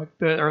the comic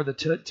or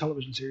the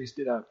television series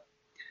did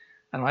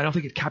I don't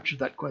think it captured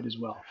that quite as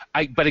well.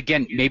 But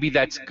again, maybe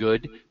that's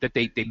good that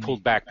they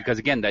pulled back, because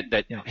again,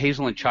 that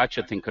Hazel and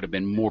Cha-Cha thing could have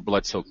been more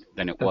blood-soaked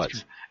than it was.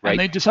 True. Right? And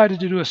they decided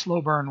to do a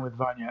slow burn with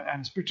Vanya,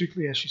 and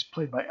particularly as she's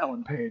played by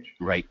Ellen Page.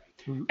 Right.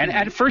 And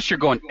at first you're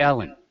going,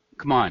 Ellen,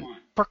 come on,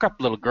 perk up,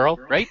 little girl,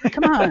 right?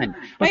 Come on,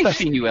 I've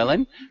seen you,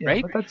 Ellen,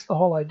 right? But that's the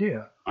whole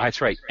idea. That's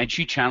right, and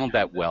she channeled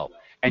that well.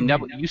 And now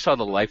you saw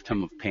the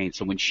Lifetime of Pain.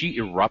 So when she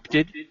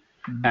erupted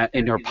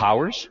in her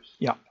powers,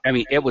 I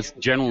mean, it was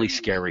generally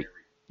scary.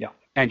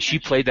 And she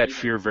played that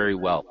fear very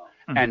well.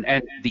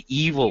 And the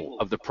evil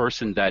of the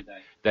person that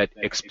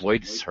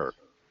exploits her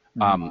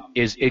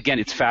is, again,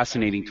 it's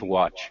fascinating to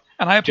watch.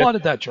 And I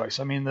applauded that choice.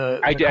 I mean,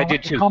 I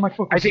did too. Comic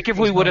book I think if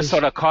we would have saw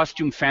a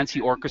costume fancy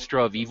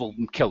orchestra of evil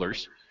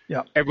killers,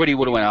 everybody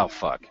would have went, oh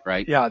fuck,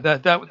 right? Yeah,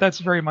 that's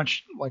very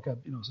much like a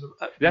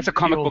that's a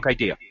comic book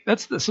idea.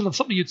 That's the sort of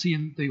something you'd see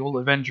in the old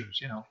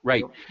Avengers,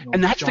 Right.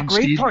 And that's the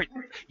great part.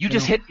 You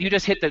just hit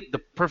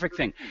the perfect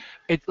thing.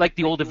 It's like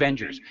the old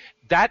Avengers.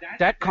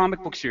 That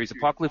comic book series,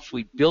 Apocalypse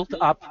Suite, built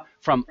up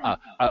from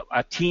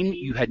a team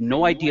you had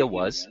no idea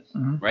was,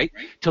 right,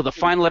 till the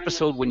final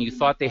episode when you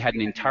thought they had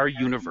an entire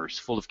universe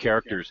full of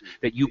characters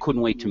that you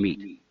couldn't wait to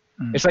meet.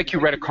 It's like you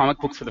read a comic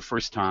book for the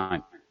first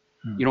time.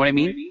 You know what I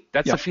mean?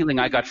 That's the feeling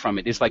I got from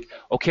it. It's like,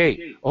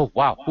 okay, oh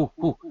wow,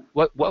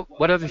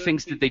 what other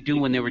things did they do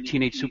when they were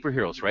teenage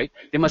superheroes, right?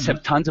 They must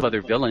have tons of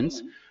other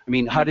villains. I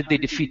mean, how did they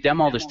defeat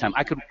them all this time?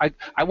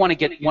 I want to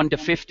get 1 to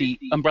 50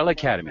 Umbrella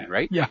Academy,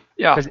 right? Yeah.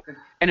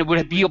 And it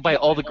would be by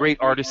all the great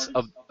artists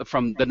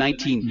from the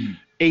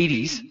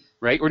 1980s,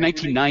 right, or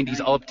 1990s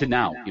all up to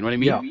now. You know what I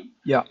mean?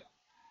 Yeah.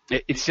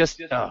 It's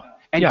just.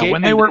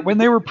 When they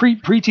were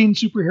preteen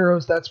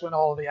superheroes, that's when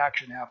all of the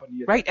action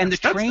happened. Right, and the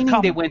training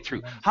they went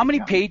through. How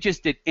many pages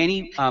did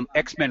any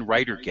X-Men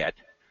writer get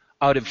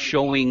out of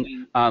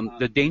showing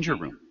the Danger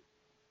Room?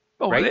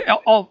 Right?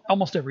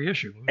 Almost every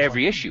issue.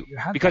 Every issue,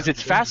 because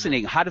it's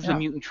fascinating. How does the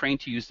mutant train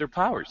to use their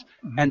powers?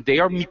 And they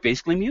are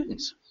basically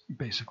mutants.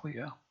 Basically,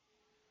 yeah.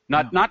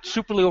 Not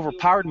superly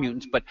overpowered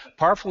mutants, but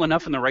powerful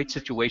enough in the right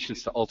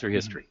situations to alter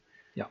history.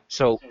 Yeah.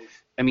 So,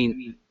 I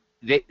mean,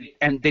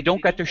 they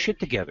don't got their shit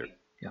together.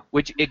 Yeah.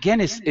 Which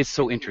again is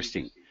so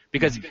interesting,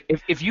 because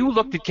if you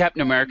looked at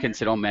Captain America and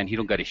said, "Oh man, he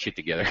don't got his shit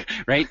together,"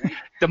 right?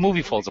 The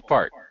movie falls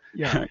apart.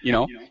 Yeah.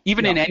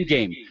 Even in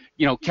Endgame,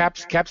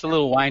 Cap's a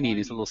little whiny and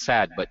he's a little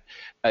sad, but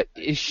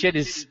his shit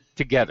is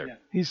together.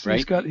 He's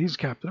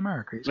Captain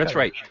America. That's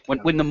right.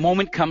 When the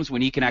moment comes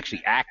when he can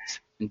actually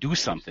act and do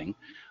something,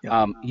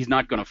 he's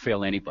not going to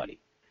fail anybody.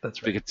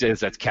 That's right. Because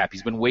that's Cap.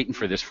 He's been waiting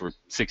for this for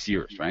 6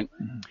 years, right?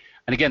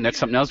 And again, that's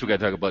something else we got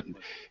to talk about.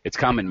 It's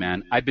coming,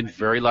 man. I've been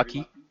very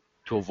lucky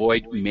to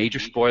avoid major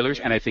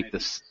spoilers, and I think the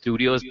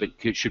studios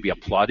should be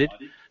applauded.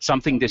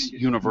 Something this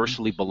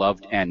universally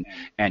beloved and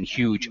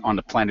huge on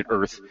the planet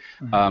Earth.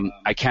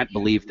 I can't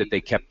believe that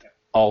they kept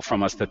all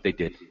from us that they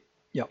did.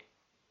 Yeah.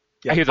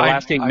 I hear the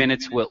last 8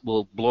 minutes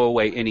will blow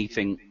away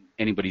anything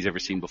anybody's ever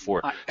seen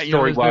before,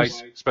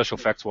 story-wise, special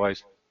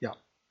effects-wise. Yeah.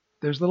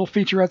 There's little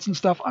featurettes and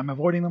stuff. I'm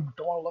avoiding them.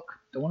 Don't want to look.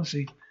 Don't want to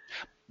see.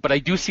 But I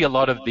do see a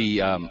lot of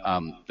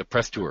the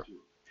press tour.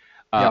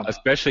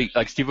 Especially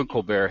like Stephen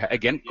Colbert.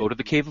 Again, go to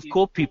the Cave of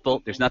Cool, people.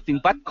 There's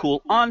nothing but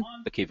cool on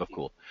the Cave of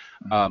Cool.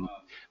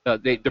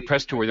 The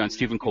press tour was on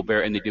Stephen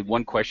Colbert, and they did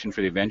one question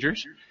for the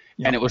Avengers,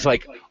 and it was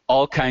like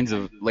all kinds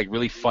of like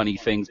really funny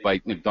things by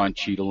Don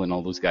Cheadle and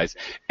all those guys.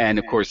 And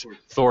of course,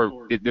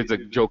 Thor. There's a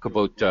joke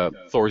about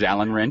Thor's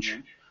Allen wrench.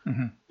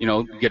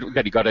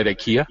 That he got at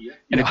IKEA,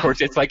 and of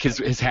course it's like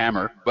his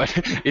hammer, but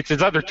it's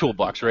his other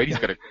toolbox, right? He's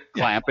got a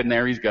clamp in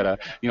there, he's got a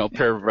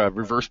pair of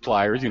reverse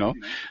pliers,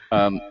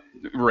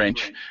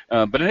 wrench,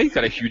 but then he's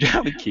got a huge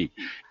Allen key.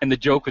 And the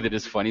joke with it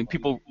is funny.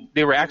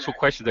 They were actual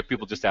questions that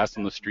people just asked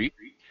on the street,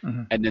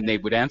 and then they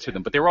would answer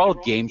them, but they were all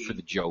game for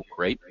the joke,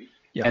 right?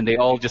 Yeah. And they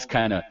all just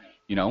kind of,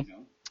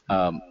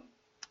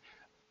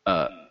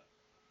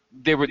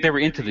 they were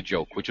into the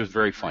joke, which was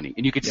very funny,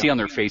 and you could see on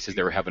their faces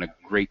they were having a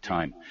great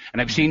time.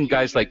 And I've seen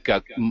guys like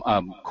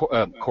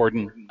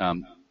Corden,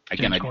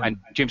 Again,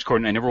 James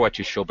Corden. I never watch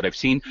his show, but I've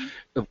seen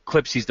the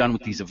clips he's done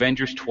with these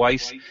Avengers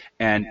twice,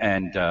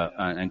 and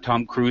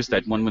Tom Cruise,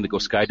 that one when they go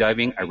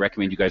skydiving. I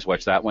recommend you guys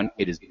watch that one.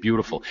 It is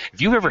beautiful.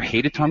 If you've ever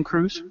hated Tom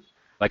Cruise,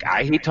 like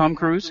I hate Tom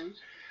Cruise,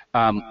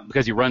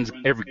 because he runs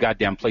every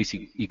goddamn place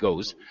he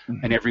goes,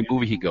 and every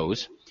movie he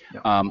goes,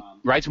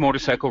 rides a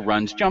motorcycle,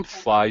 runs, jumps,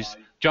 flies,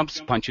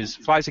 jumps, punches,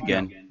 flies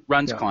again,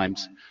 runs,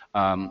 climbs,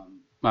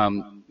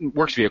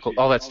 works vehicle,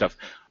 all that stuff.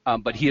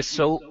 But he is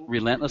so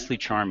relentlessly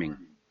charming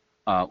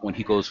when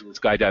he goes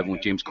skydiving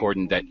with James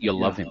Corden that you'll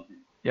love him.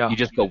 Yeah. You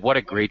just go, what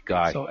a great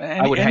guy. So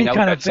I would hang out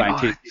with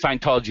that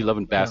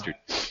Scientology-loving bastard.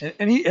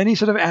 Any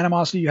sort of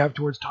animosity you have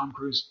towards Tom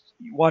Cruise,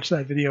 you watch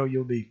that video,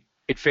 you'll be...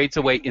 It fades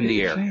away in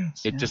the air.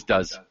 It just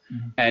does.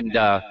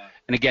 Mm-hmm.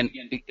 And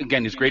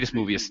again, his greatest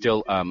movie is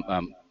still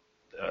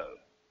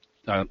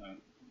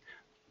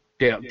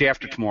Day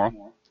After Tomorrow,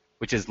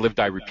 which is Live,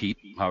 Die, Repeat,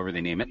 however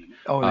they name it.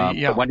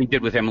 The one he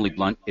did with Emily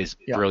Blunt is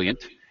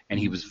brilliant, and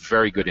he was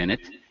very good in it.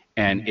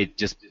 And it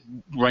just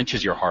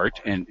wrenches your heart,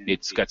 and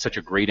it's got such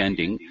a great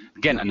ending.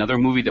 Again, another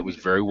movie that was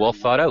very well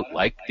thought out,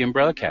 like The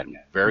Umbrella Academy,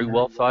 very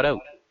well thought out.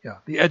 Yeah,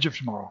 The Edge of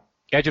Tomorrow.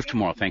 Edge of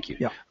Tomorrow, thank you.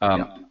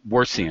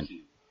 Worth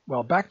seeing.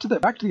 Well, back to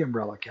the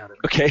Umbrella Academy.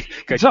 Okay.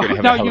 So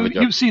now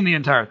you've seen the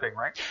entire thing,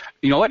 right?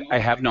 You know what? I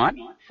have not.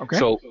 Okay.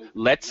 So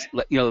let's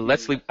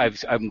leave.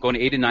 I'm going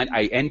to 8 and 9.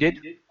 I ended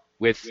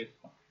with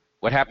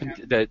what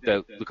happened,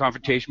 the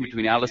confrontation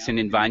between Allison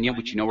and Vanya,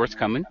 which you know where it's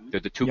coming. They're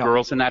the two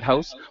girls in that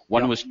house.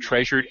 One was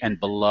treasured and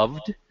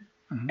beloved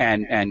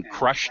and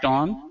crushed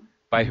on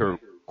by her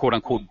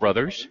quote-unquote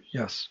brothers.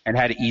 Yes. And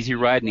had an easy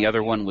ride, and the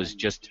other one was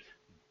just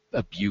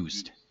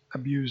abused.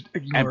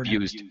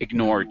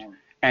 Ignored.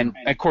 And,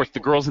 of course, the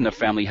girls in the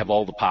family have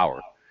all the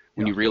power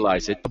when you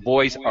realize it. The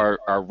boys are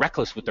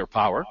reckless with their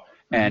power,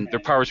 and their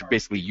powers are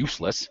basically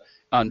useless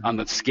on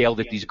the scale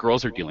that these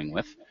girls are dealing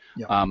with.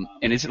 Yeah.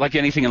 And it's like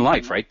anything in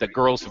life, right? The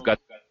girls have got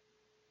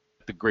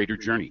the greater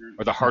journey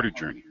or the harder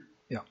journey.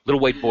 Yeah. Little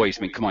white boys,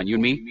 I mean, come on, you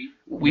and me.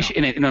 We should,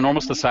 in a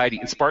normal society,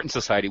 in Spartan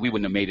society, we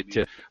wouldn't have made it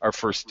to our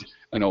first,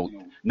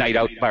 night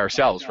out by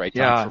ourselves, right?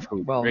 Yeah. For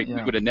food, right?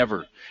 We would have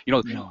never,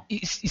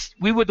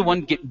 we were the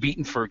one getting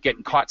beaten for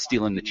getting caught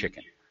stealing the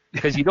chicken,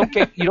 because you don't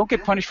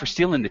get punished for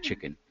stealing the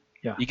chicken.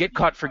 Yeah. You get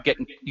punished for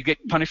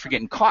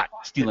getting caught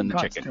stealing the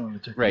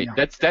chicken. Right.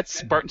 Yeah. That's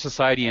Spartan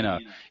society in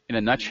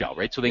a nutshell,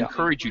 right? So they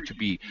encourage you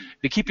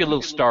they keep you a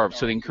little starved,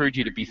 so they encourage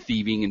you to be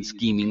thieving and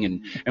scheming,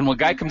 and when a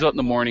guy comes out in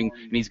the morning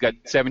and he's got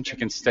 7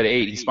 chickens instead of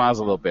 8, he smiles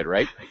a little bit,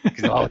 right?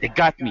 Because they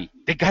got me,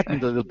 the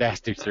little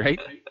bastards, right?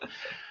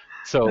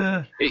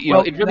 So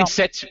it really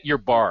sets your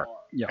bar,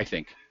 I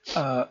think.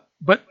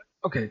 But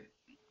okay,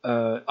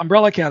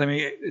 Umbrella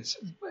Academy, it's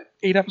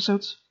 8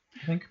 episodes.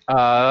 I think.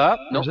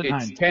 No,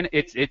 it's 10.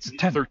 It's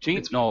 13.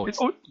 It's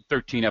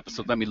 13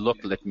 episodes. Let me look.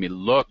 How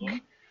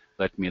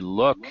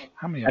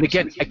many episodes? And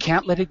again, I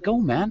can't let it go,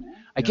 man.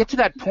 I get to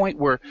that point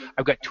where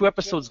I've got 2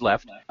 episodes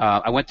left.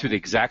 I went through the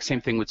exact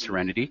same thing with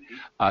Serenity.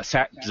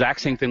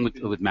 Exact same thing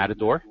with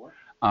Matador.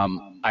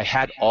 I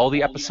had all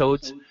the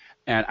episodes,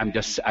 and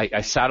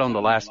I sat on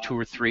the last 2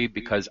 or 3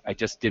 because I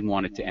just didn't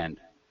want it to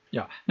end.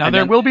 Yeah. Now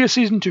there will be a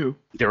season 2.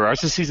 There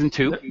is a season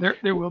 2.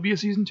 There will be a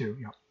season 2.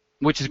 Yeah.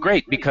 Which is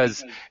great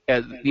because,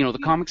 the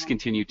comics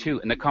continue too,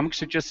 and the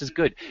comics are just as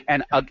good.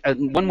 And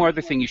one more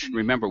other thing you should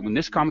remember, when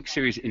this comic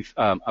series,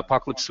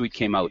 Apocalypse Suite,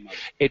 came out,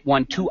 it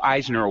won 2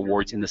 Eisner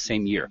Awards in the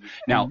same year.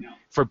 Now,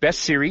 for Best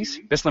Series,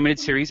 Best Limited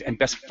Series, and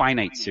Best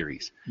Finite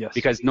Series. Yes.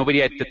 Because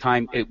nobody at the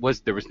time, there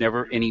was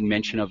never any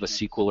mention of a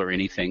sequel or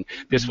anything.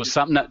 This was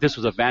this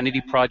was a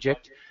vanity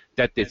project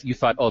that you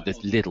thought, oh, this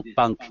little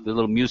punk, the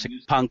little music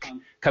punk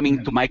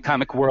coming to my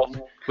comic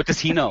world. What does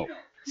he know?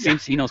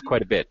 Seems he knows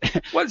quite a bit.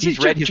 He's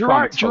read his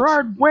comics,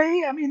 Gerard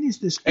Way. I mean,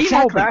 this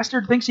emo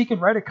bastard thinks he can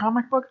write a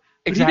comic book.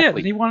 But exactly. He did.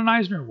 And he won an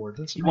Eisner Award.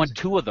 He won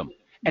 2 of them,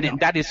 and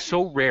that is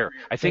so rare.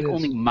 I think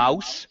only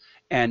Mouse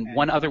and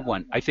one other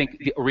one. I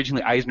think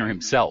originally Eisner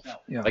himself,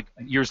 like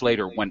years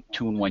later, went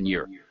 2 in 1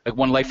 year, like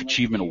one Life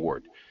Achievement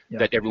Award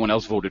that everyone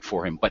else voted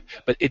for him. But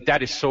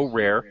that is so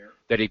rare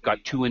that it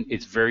got 2 in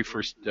its very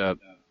first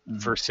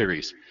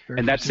series,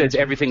 and that says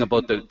everything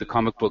about the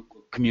comic book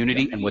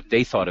community and what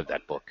they thought of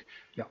that book.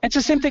 Yeah. And it's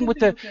the same thing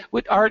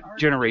with our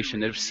generation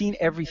that have seen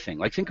everything.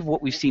 Like, think of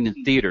what we've seen in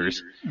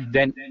theaters.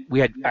 Then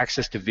we had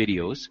access to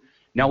videos.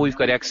 Now we've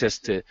got access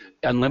to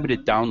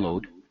unlimited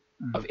download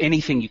of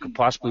anything you could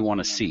possibly want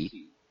to see. I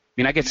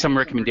mean, I get some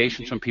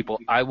recommendations from people.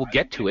 I will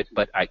get to it,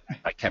 but I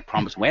can't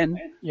promise when.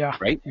 Yeah.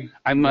 Right?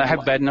 I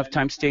have bad enough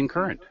time staying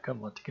current. Got a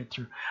lot to get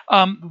through.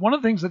 One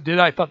of the things that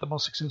I thought the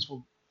most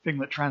successful thing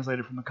that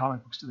translated from the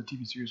comic books to the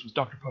TV series was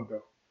Dr.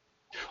 Pogo.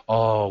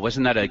 Oh,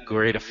 wasn't that a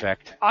great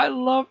effect? I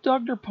love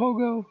Dr.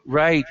 Pogo.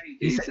 Right.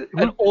 He's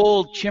an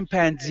old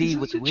chimpanzee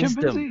with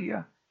wisdom. Chimpanzee,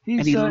 yeah.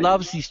 And he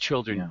loves these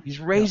children. Yeah. He's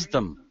raised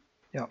them.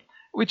 Yeah.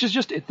 Which is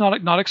just, it's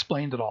not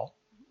explained at all.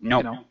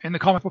 No. In the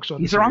comic books.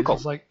 He's her uncle.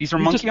 He's her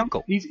monkey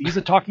uncle. He's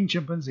a talking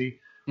chimpanzee.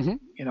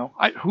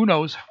 Mm-hmm. Who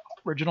knows?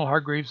 Reginald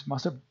Hargreaves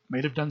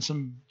may have done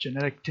some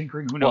genetic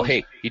tinkering. Who knows? Well,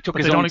 hey, he took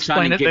his own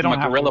son and gave him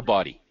a gorilla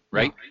body,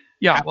 right?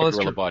 Yeah, well, that's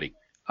gorilla body.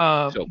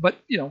 But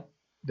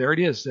there it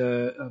is.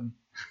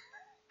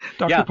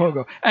 Dr. Yeah.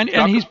 Pogo, and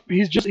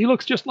he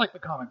looks just like the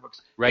comic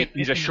books. Right.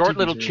 He's a short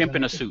little chimp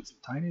in a suit.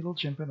 Tiny little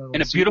chimp in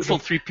a beautiful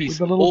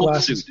three-piece old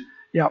glasses. suit.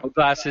 Yeah. With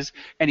glasses,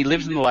 and he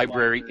lives in the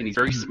library, and he's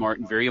very smart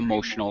and very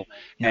emotional,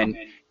 and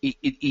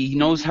he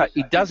knows how.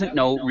 He doesn't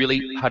know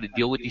really how to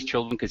deal with these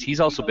children because he's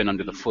also been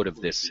under the foot of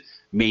this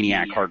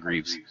maniac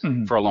Hargreaves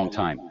for a long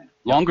time,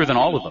 longer than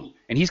all of them,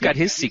 and he's got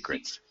his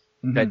secrets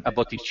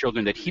about these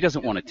children that he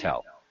doesn't want to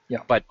tell.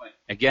 Yeah. But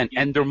again,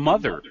 and their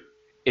mother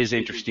is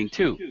interesting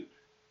too.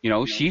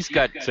 She's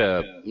got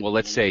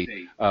let's say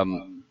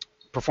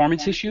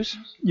performance issues.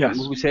 Yes.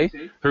 What would we say?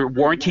 Her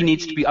warranty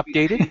needs to be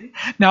updated.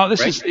 Now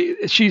this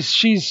is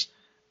she's.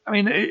 I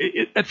mean,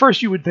 at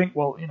first you would think,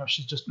 well,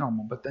 she's just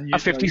normal, but then a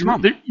 50s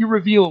mom. You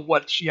reveal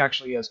what she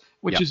actually is,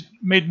 which is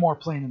made more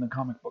plain in the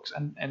comic books,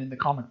 and in the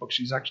comic books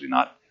she's actually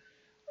not.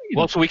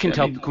 So we can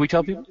tell. Can we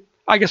tell people?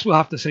 I guess we'll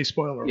have to say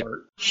spoiler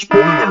alert.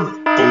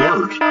 Spoiler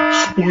alert.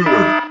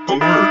 Spoiler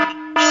alert.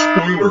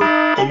 Spoiler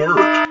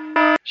alert.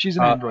 She's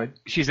an android.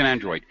 She's an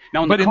android.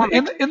 Now,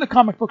 in the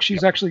comic book, she's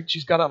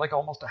got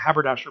almost a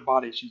haberdasher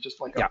body. She's just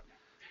like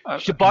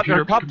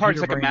her top part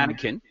is like a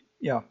mannequin.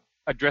 Yeah.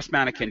 A dress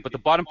mannequin, but the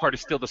bottom part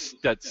is still the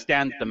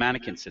stand the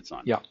mannequin sits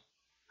on. Yeah.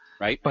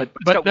 Right. But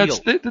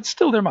that's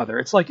still their mother.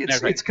 It's like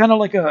it's kind of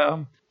like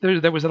a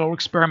there was an old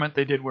experiment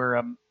they did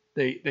where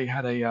they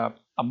had a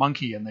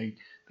monkey and they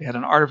had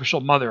an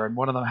artificial mother, and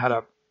one of them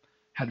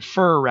had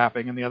fur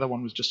wrapping and the other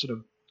one was just sort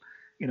of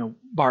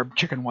barbed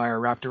chicken wire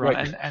wrapped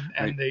around,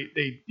 and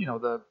they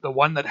the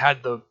one that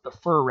had the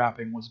fur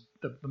wrapping was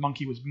the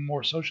monkey was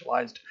more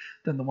socialized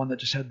than the one that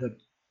just had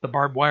the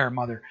barbed wire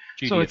mother.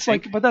 So it's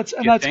like, but that's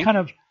kind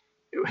of,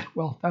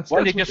 well, that's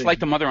why they just light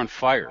the mother on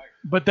fire.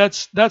 But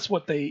that's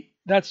the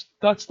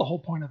whole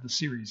point of the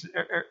series,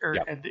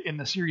 in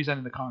the series and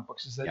in the comic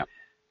books, is that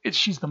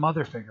she's the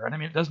mother figure, and I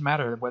mean it doesn't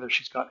matter whether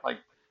she's got like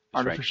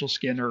artificial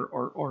skin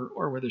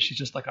or whether she's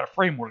just like a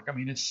framework. I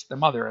mean it's the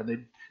mother,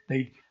 and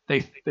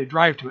they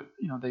drive to it.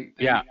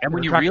 And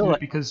when you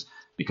realize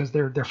because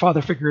their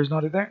father figure is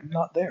not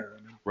there.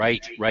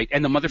 Right.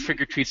 And the mother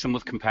figure treats them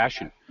with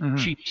compassion.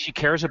 Mm-hmm. She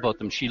cares about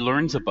them. She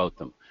learns about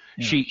them.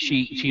 Yeah.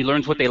 She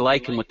learns what they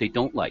like and what they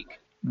don't like.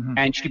 Mm-hmm.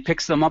 And she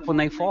picks them up when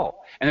they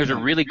fall. And there's a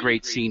really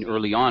great scene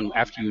early on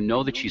after you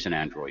know that she's an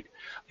android,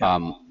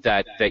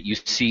 that you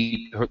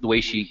see the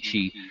way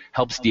she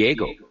helps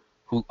Diego,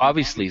 who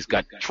obviously has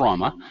got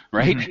trauma,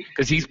 right?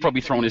 Because he's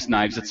probably thrown his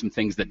knives at some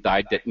things that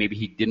died that maybe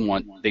he didn't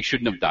want. They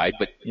shouldn't have died,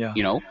 but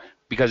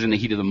because in the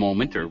heat of the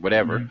moment or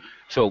whatever. Mm-hmm.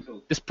 So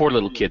this poor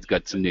little kid's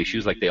got some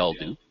issues, like they all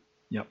do.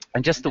 Yep.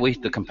 And just the way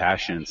the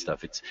compassion and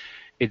stuff,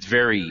 it's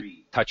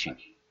very touching.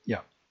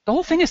 Yeah. The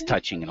whole thing is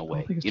touching in a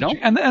way,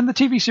 And the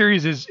TV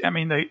series is, I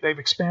mean, they've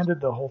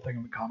expanded the whole thing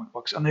in the comic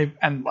books,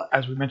 and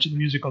as we mentioned, the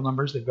musical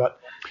numbers. They've got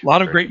a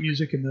lot of great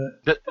music in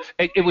the.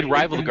 It would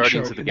rival the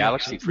Guardians of the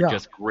Galaxy for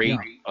just great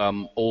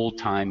old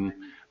time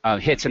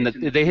hits, and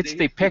the hits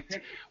they picked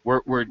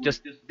were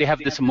just, they have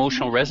this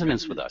emotional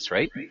resonance with us,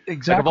 right?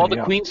 Exactly. Like of all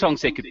the Queen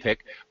songs they could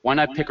pick, why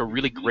not pick a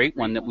really great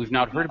one that we've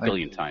not heard a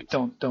billion times?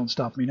 Don't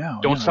Stop Me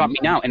Now. Don't Stop Me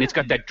Now, and it's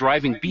got that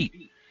driving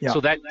beat. Yeah.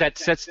 So that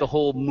sets the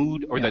whole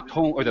mood or the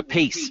tone or the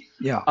pace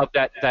of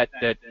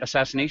that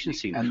assassination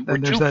scene. And where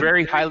two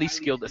very highly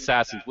skilled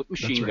assassins with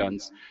machine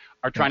guns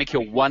are trying to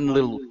kill one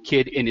little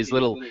kid in his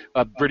little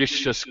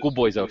British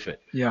schoolboy's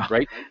outfit. Yeah.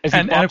 Right? As he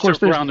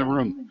bops around the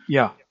room.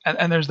 Yeah.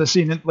 And there's the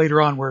scene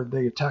later on where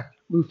they attack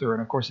Luthor,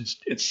 and of course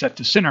it's set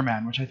to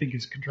Sinnerman, which I think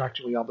is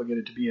contractually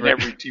obligated to be in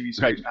every TV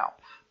series now.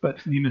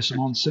 But Nina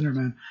Simone's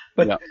Sinnerman.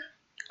 But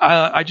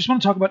I just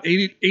want to talk about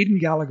Aidan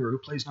Gallagher, who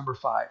plays number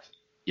 5.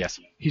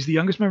 Yes. He's the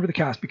youngest member of the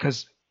cast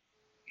because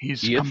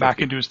he's come back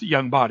into his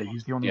young body.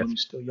 He's the only one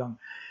who's still young.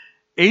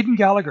 Aidan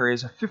Gallagher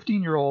is a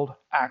 15-year-old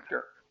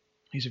actor.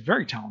 He's a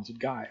very talented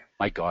guy.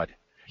 My God.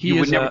 You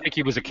would never think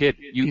he was a kid.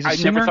 I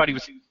never thought he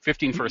was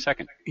 15 for a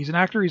second. He's an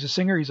actor. He's a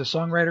singer. He's a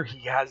songwriter.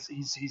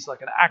 He's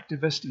like an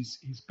activist.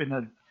 He's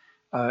been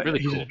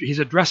really cool. He's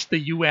addressed the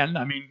UN.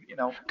 I mean,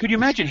 Could you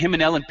imagine him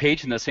and Ellen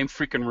Page in the same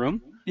freaking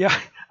room? Yeah.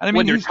 I mean,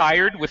 when they're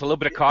tired with a little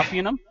bit of coffee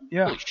in them?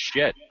 Yeah. Holy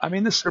shit. I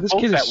mean, this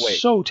kid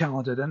is so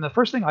talented. And the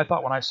first thing I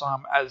thought when I saw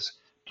him as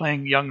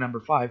playing young number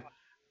 5,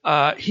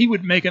 he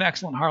would make an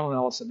excellent Harlan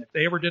Ellison. If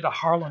they ever did a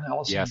Harlan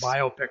Ellison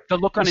biopic. The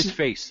look on his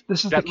face.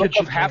 This is that the look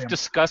kid of half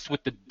disgust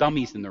with the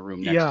dummies in the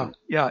room next to him.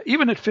 Yeah.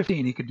 Even at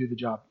 15, he could do the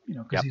job,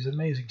 because he's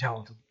amazingly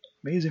talented.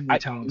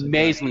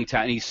 Amazingly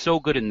talented. He's so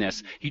good in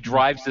this. He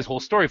drives this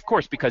whole story, of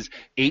course, because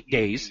 8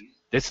 days.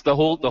 The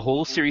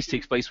whole series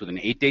takes place with an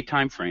 8-day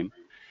time frame.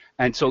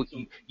 And so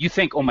you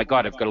think, oh my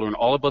God, I've got to learn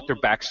all about their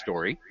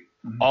backstory,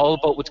 all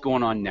about what's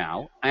going on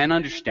now, and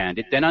understand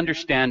it. Then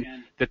understand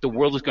that the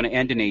world is going to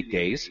end in 8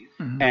 days,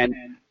 and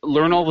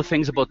learn all the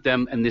things about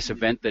them and this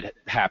event that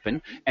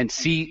happened, and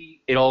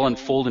see it all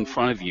unfold in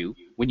front of you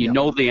when you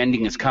know the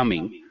ending is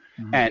coming,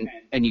 and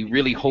you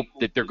really hope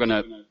that they're going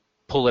to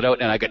pull it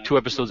out. And I got 2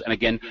 episodes, and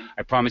again,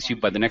 I promise you,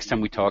 by the next time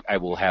we talk, I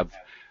will have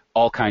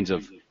all kinds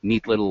of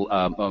neat little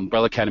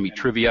Umbrella Academy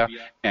trivia,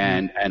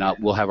 and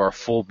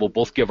we'll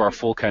both give our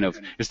full kind of,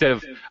 instead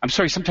of, I'm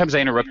sorry, sometimes I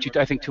interrupt you,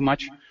 I think, too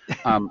much.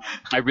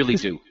 I really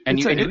do. And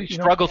you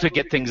struggle to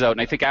get things out,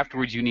 and I think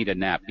afterwards you need a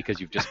nap because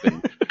you've just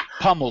been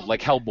pummeled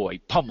like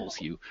Hellboy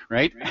pummels you,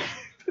 right?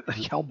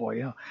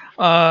 Hellboy,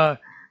 yeah.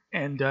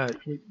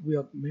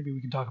 Maybe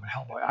we can talk about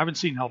Hellboy. I haven't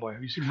seen Hellboy.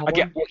 Have you seen Hellboy?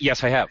 Again,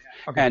 yes, I have.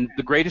 Okay. And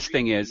the greatest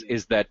thing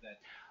is that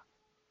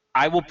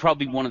I will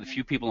probably be one of the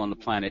few people on the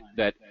planet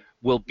that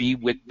will be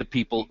with the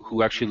people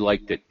who actually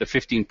liked it, the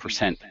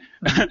 15%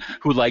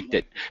 who liked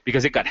it,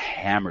 because it got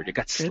hammered, it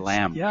got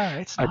slammed.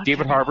 It's not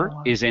David Harbour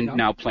is in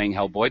now playing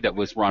Hellboy. That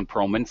was Ron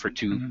Perlman for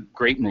two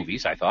great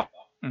movies, I thought.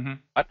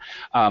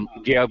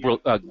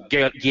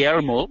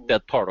 Guillermo del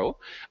Toro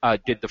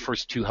did the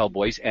first two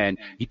Hellboys, and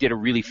he did a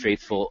really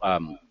faithful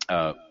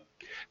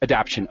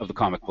adaptation of the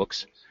comic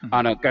books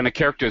on a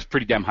character that's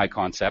pretty damn high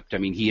concept. I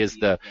mean,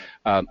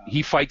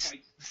 he fights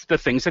the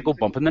things that go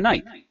bump in the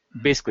night.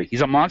 Basically,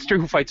 he's a monster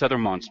who fights other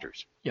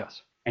monsters.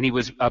 Yes. And he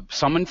was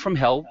summoned from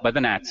hell by the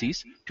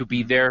Nazis to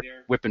be their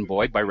whipping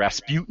boy by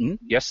Rasputin.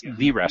 Yes,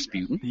 the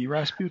Rasputin. The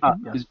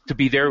Rasputin, yes. To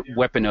be their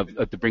weapon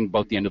to bring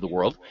about the end of the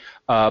world.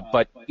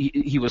 But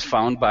he was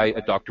found by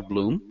Dr.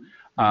 Bloom,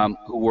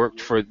 who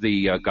worked for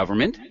the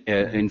government,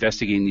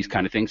 investigating these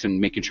kind of things and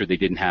making sure they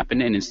didn't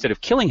happen. And instead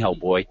of killing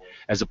Hellboy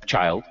as a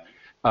child,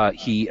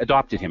 he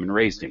adopted him and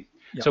raised him.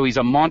 Yep. So he's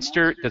a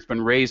monster that's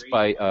been raised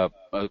by a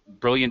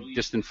brilliant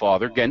distant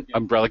father, again,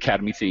 Umbrella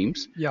Academy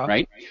themes,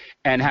 right?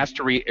 And has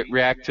to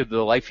react to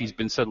the life he's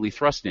been suddenly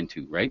thrust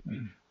into, right?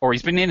 Or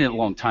he's been in it a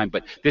long time,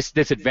 but this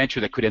adventure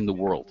that could end the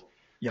world.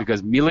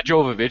 Because Mila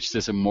Jovovich,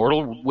 this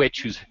immortal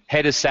witch whose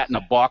head is sat in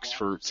a box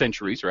for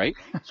centuries, right?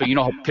 So you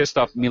know how pissed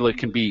off Mila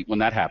can be when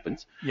that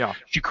happens. Yeah.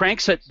 She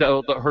cranks her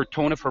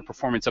tone of her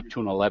performance up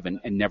to an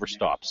 11 and never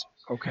stops.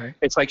 Okay.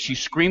 It's like she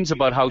screams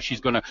about how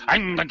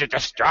I'm going to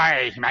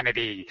destroy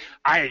humanity.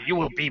 You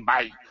will be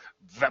my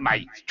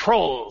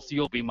trolls.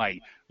 You'll be my,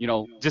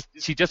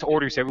 she just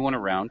orders everyone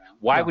around.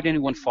 Why would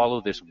anyone follow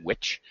this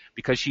witch?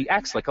 Because she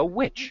acts like a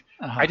witch.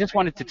 I just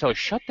wanted to tell her,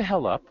 shut the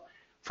hell up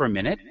for a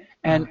minute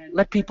and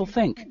let people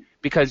think.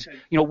 Because,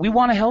 we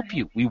want to help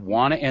you. We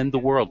want to end the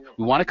world.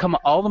 We want to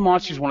all the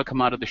monsters want to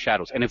come out of the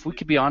shadows. And if we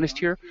could be honest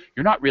here,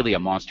 you're not really a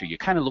monster. You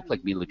kind of look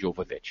like Mila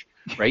Jovovich,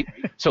 right?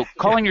 So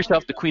calling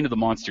yourself the queen of the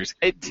monsters,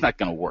 it's not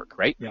going to work,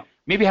 right? Yeah.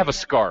 Maybe have a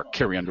scar,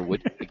 Carrie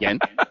Underwood, again,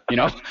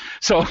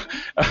 So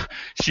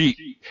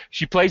she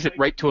plays it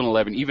right to an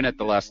 11, even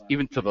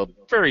to the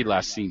very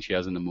last scene she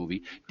has in the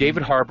movie.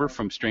 David Harbour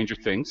from Stranger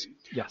Things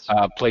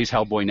plays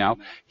Hellboy now.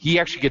 He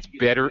actually gets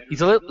better.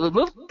 He's a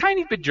little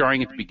tiny bit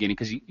jarring at the beginning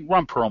because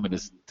Ron Perlman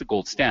is the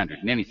gold standard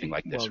in anything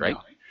like this, right?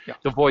 Yeah.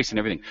 The voice and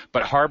everything.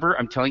 But Harbour,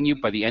 I'm telling you,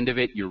 by the end of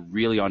it, you're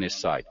really on his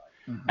side.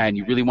 And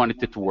you really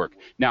wanted it to work.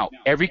 Now,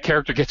 every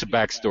character gets a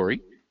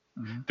backstory.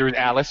 There's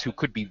Alice, who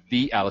could be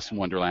the Alice in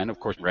Wonderland, of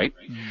course, right?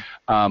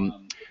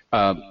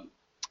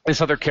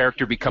 This other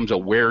character becomes a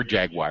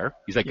were-jaguar.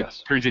 He's like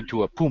turns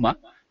into a puma.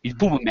 He's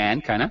Puma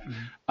Man, kind of.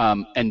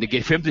 And they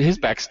give him his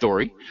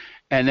backstory.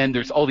 And then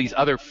there's all these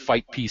other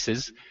fight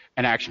pieces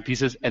and action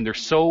pieces, and they're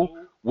so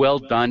well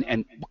done.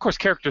 And, of course,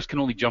 characters can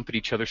only jump at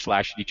each other,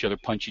 slash at each other,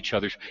 punch each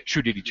other,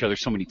 shoot at each other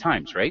so many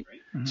times, right?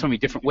 So many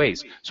different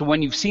ways. So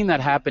when you've seen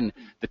that happen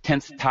the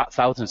 10th,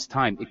 1000th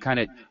time, it kind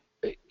of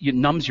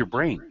numbs your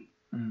brain.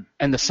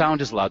 And the sound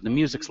is loud, and the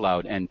music's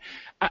loud. And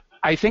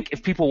I think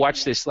if people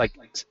watch this like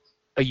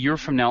a year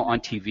from now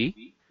on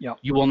TV,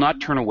 you will not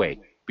turn away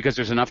because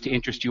there's enough to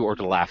interest you or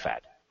to laugh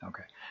at.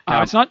 Okay.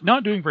 Now, it's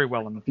not doing very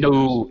well in the theaters.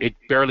 No, it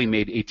barely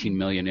made $18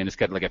 million, and it's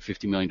got like a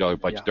 $50 million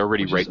budget. They're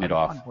already writing it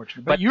off.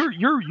 But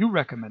you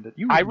recommend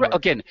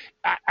it.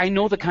 I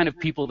know the kind of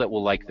people that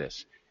will like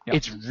this.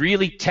 It's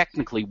really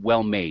technically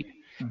well made,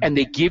 and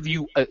they give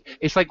you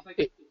it's like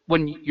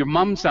when your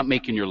mom's not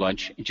making your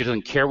lunch and she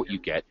doesn't care what you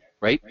get,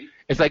 right?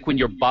 It's like when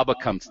your baba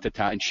comes to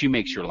town and she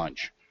makes your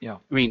lunch. Yeah.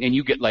 I mean, and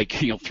you get like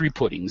 3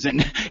 puddings,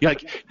 and you're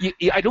like,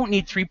 I don't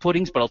need 3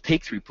 puddings, but I'll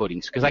take 3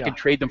 puddings because I can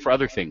trade them for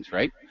other things,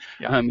 right?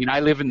 Yeah. I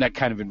live in that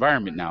kind of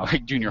environment now,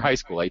 like junior high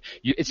school.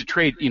 It's a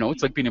trade,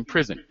 it's like being in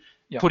prison.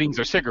 Yeah. Puddings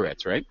are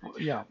cigarettes, right?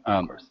 Yeah.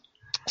 Of course.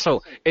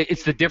 So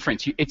it's the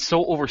difference. It's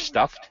so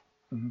overstuffed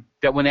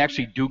that when they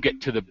actually do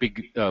get to the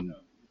big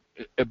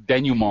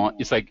denouement,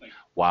 it's like,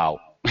 wow,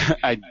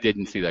 I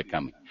didn't see that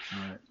coming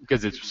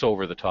because it's so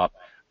over the top.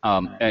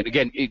 And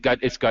again,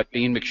 it's got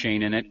Ian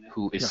McShane in it,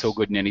 who is so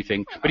good in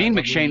anything. But Ian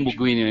McShane will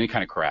go in any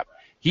kind of crap.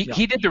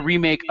 He did the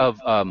remake of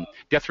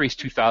Death Race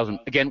 2000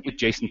 again with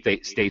Jason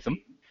Statham,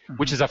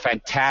 which is a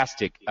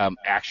fantastic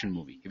action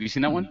movie. Have you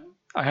seen that one?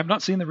 I have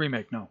not seen the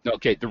remake. No.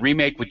 Okay, the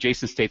remake with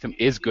Jason Statham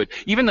is good.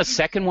 Even the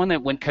second one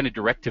that went kind of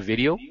direct to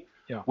video,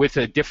 with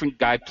a different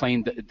guy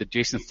playing the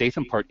Jason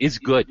Statham part, is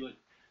good.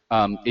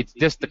 It's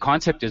just the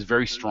concept is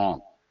very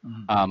strong.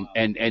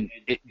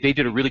 They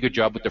did a really good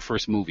job with the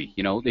first movie.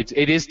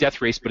 It is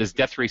Death Race, but it's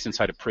Death Race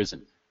inside a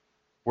prison,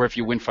 where if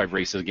you win 5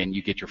 races again,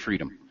 you get your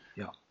freedom.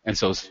 Yeah. And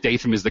so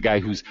Statham is the guy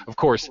who's, of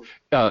course,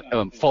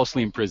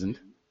 falsely imprisoned.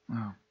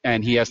 Oh.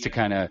 and he has to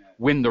kind of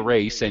win the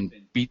race and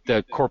beat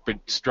the corporate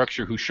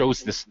structure who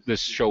shows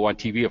this show on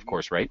TV, of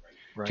course, right?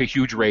 To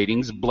huge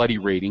ratings, bloody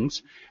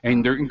ratings,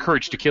 and they're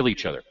encouraged to kill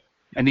each other.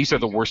 And these are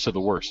the worst of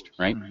the worst,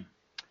 right?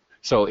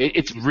 So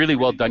it's really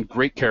well done.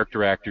 Great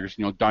character actors.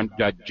 You know,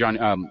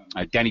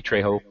 Danny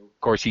Trejo, of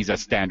course, he's a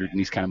standard in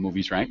these kind of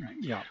movies, right?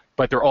 Yeah.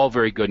 But they're all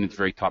very good and it's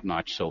very top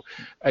notch. So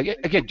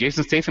again,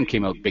 Jason Statham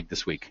came out big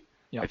this week.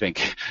 I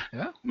think.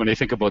 Yeah. When I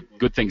think about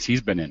good things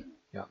he's been in.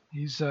 Yeah.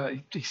 He's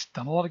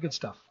done a lot of good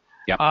stuff.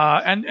 Yeah.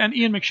 And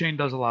Ian McShane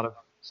does a lot of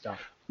stuff.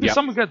 Yeah.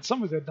 Some are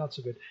good, not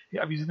so good.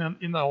 Yeah, he's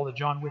in all the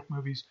John Wick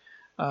movies.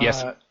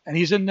 Yes. And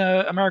he's in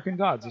American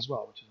Gods as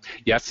well. Which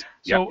is yes.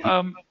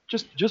 So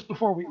just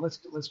before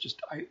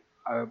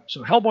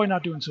so Hellboy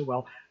not doing so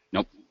well.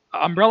 Nope.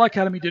 Umbrella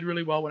Academy did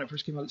really well when it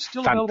first came out. It's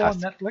still available on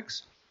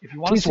Netflix. If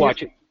you want to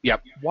watch it.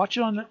 Yep. Watch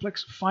it on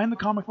Netflix. Find the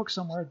comic book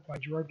somewhere by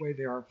Gerard Way.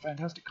 They are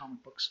fantastic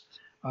comic books.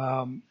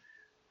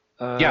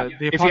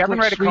 If you haven't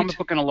read a comic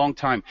book in a long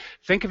time,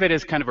 think of it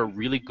as kind of a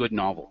really good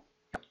novel.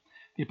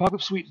 The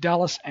Apocalypse Suite,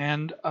 Dallas,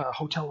 and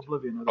Hotel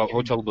Oblivion.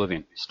 Hotel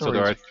Oblivion. Stories.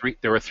 So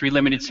there are three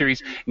limited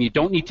series, and you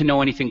don't need to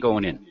know anything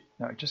going in.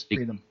 No, just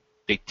read them.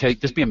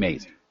 Just be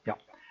amazed.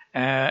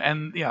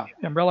 Yeah.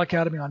 Umbrella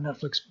Academy on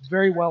Netflix,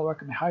 very well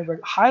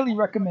recommended, highly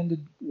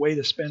recommended way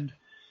to spend.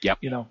 Yep.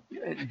 You know,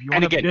 if you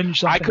and want to again, binge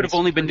something, I could have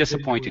only been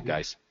disappointed,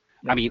 guys.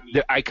 Yep. I mean,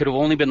 I could have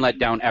only been let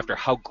down after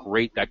how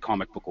great that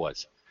comic book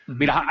was. I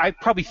mean, I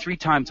probably 3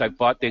 times I've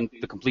bought the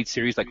complete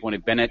series, like when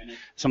I've been at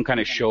some kind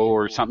of show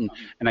or something,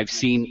 and I've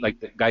seen like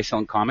the guy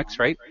selling comics,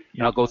 right?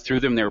 And I'll go through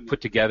them. They were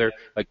put together.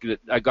 Like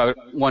I got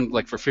one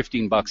like for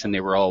 $15, and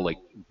they were all like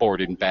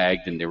boarded and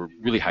bagged, and they were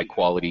really high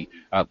quality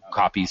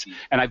copies.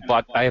 And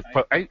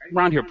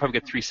around here, I've probably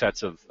got 3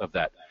 sets of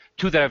that.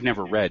 2 that I've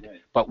never read,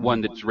 but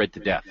 1 that's read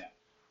to death.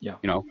 Yeah.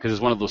 You know, because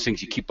it's one of those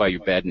things you keep by your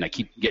bed, and I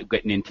keep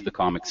getting into the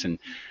comics, and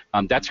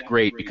that's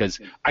great because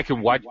I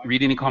could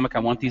read any comic I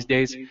want these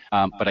days,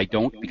 but I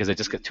don't because I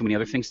just got too many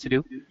other things to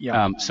do.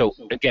 Yeah. So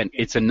again,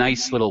 it's a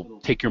nice little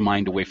take your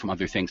mind away from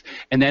other things,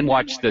 and then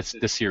watch the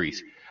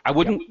series.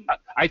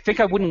 I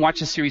think I wouldn't watch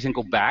the series and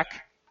go back.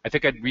 I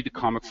think I'd read the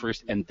comic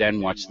first and then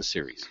watch the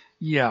series.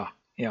 Yeah.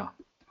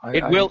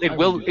 It will.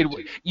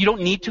 You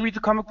don't need to read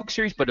the comic book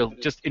series, but it'll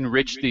just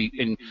enrich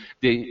the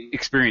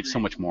experience so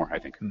much more, I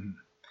think. Mm-hmm.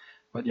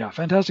 But yeah,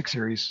 fantastic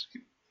series,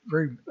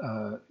 very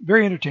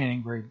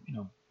entertaining, very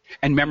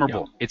and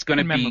memorable. Yeah. It's going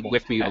to be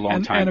with me a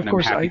long time. And of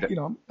course,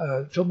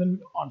 filmed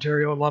in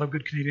Ontario, a lot of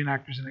good Canadian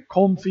actors in it.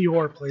 Colm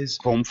Feore plays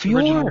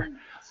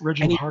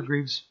Reginald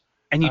Hargreaves,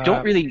 and you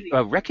don't really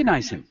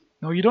recognize him.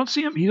 No, you don't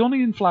see him. He's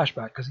only in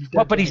flashback because he's dead.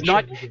 Well, but he's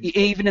not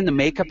even in the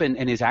makeup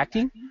and his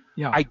acting.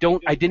 Yeah, I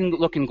didn't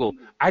look and go.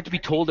 I had to be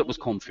told it was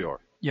Colm Feore.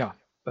 Yeah,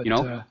 but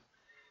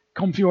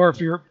Colm Feore, if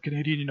you're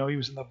Canadian, he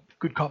was in the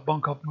Good Cop,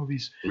 Bunk Cop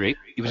movies. Right.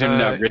 He was in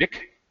Riddick.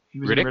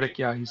 He was in Riddick.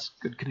 Yeah, he's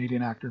a good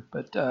Canadian actor,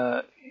 but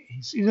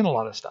he's in a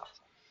lot of stuff.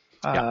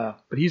 But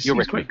he's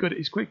quite good.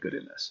 He's quite good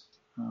in this.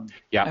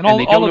 And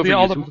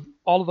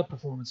all of the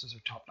performances are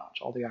top notch.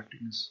 All the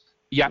acting is.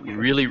 Yeah,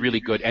 really, really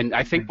good. And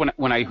I think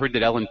when I heard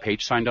that Ellen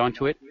Page signed on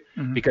to it,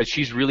 because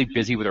she's really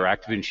busy with her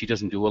acting and she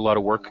doesn't do a lot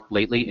of work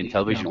lately in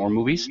television or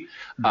movies,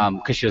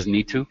 because she doesn't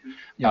need to.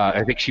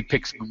 I think she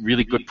picks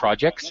really good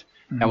projects.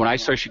 And when I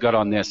saw she got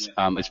on this,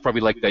 it's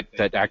probably like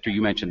that actor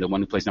you mentioned, the one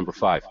who plays number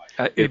 5.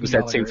 It was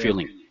that same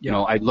feeling.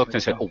 I looked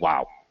and I said, oh,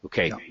 wow,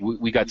 okay,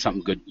 we got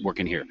something good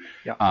working here.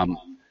 Yeah.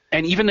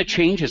 And even the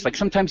changes, like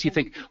sometimes you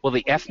think, well,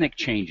 the ethnic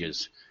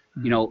changes,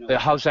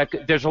 how's that?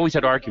 There's always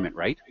that argument,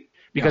 right?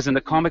 Because in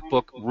the comic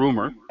book,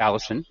 Rumor,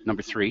 Allison,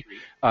 number 3,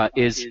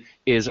 is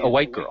a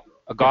white girl,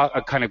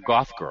 a kind of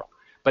goth girl.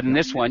 But in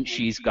this one,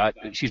 she's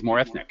more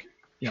ethnic.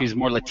 Yeah. She's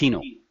more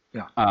Latino.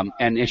 Yeah.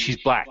 And she's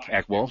black.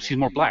 Well, she's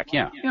more black,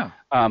 yeah. Yeah.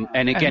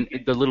 And again,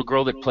 the little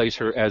girl that plays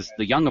her as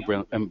the young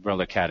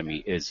Umbrella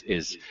Academy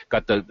is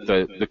got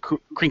the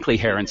crinkly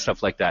hair and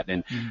stuff like that.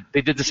 And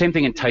they did the same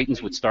thing in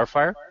Titans with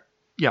Starfire.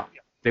 Yeah.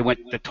 They went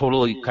the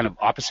totally kind of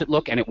opposite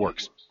look, and it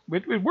works.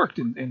 It worked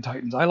in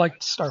Titans. I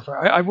liked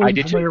Starfire. I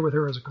wasn't familiar with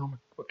her as a comic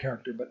book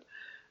character, but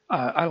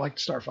I liked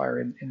Starfire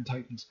in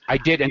Titans. I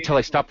did until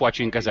I stopped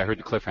watching because I heard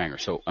the cliffhanger,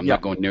 so I'm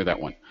not going near that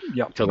one.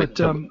 Yeah.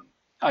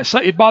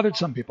 It bothered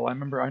some people. I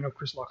know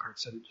Chris Lockhart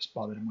said it just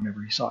bothered him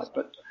whenever he saw it.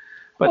 But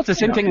it's the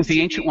same thing as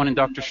the Ancient One in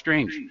Doctor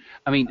Strange.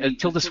 I mean,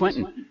 Tilda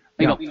Swinton.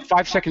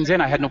 5 seconds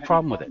in, I had no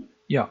problem with it.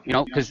 Yeah.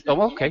 Because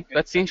okay,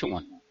 that's the Ancient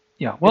One.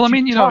 Yeah. Well, I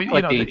mean, you'd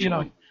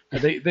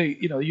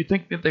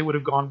think that they would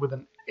have gone with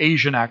an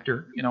Asian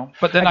actor,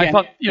 But then I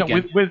thought,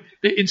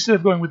 instead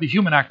of going with the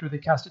human actor, they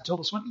casted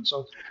Tilda Swinton.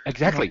 So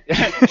exactly,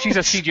 she's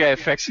a CGI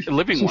effects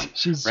living one.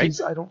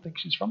 Right? I don't think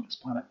she's from this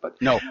planet, but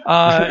no.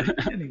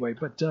 Anyway,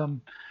 but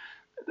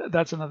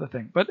that's another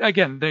thing. But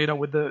again,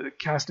 with the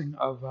casting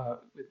of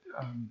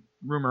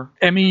Rumor,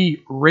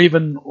 Emmy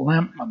Raven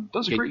Lampman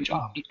does a great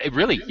job.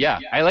 Really, yeah.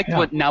 I like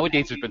what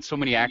nowadays there's been so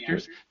many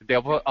actors that they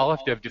all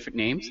have to have different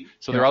names,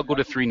 so they're all go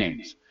to 3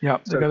 names. Yeah,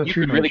 so you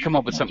can really come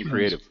up with something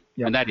creative,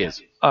 and that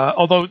is.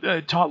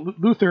 Although Tom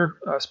Luther,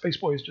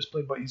 Spaceboy, is just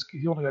played by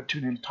he only got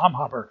 2 names. Tom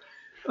Hopper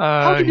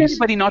How did He's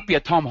anybody not be a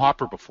Tom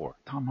Hopper before?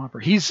 Tom Hopper.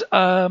 He's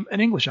an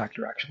English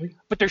actor, actually.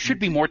 But there should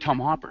be more Tom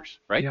Hoppers,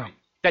 right? Yeah.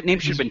 That name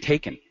should have been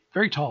taken.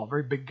 Very tall,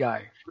 very big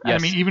guy. Yes.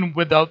 I mean, even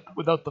without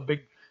the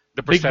big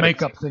prosthetics.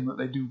 makeup thing that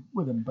they do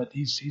with him, but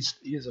he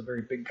is a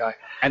very big guy.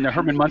 And the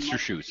Herman Munster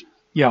shoes.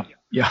 Yeah.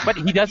 But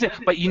he doesn't.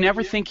 But you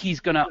never think he's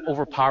gonna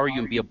overpower you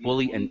and be a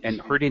bully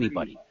and hurt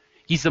anybody.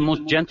 He's the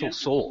most gentle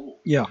soul.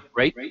 Yeah.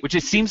 Right? Which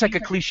it seems like a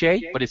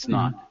cliche, but it's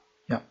not.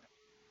 Yeah.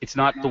 It's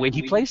not the way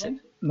he plays it.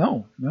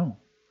 No.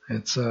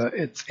 It's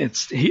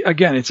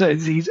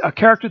he's a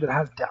character that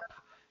has depth.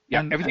 Yeah.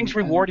 And- Everything's and-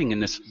 rewarding in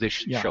this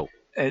Yeah. show.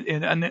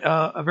 And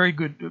a very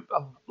good,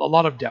 a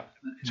lot of depth.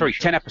 in Sorry, the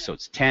show. 10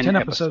 episodes. 10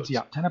 episodes.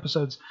 Yeah, 10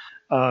 episodes.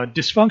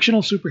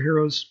 Dysfunctional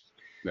superheroes.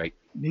 Right.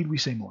 Need we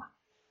say more?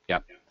 Yeah.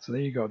 So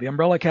there you go. The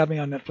Umbrella Academy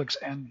on Netflix,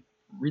 and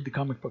read the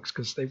comic books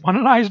because they won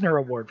an Eisner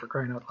Award for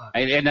crying out loud.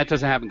 And that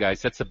doesn't happen,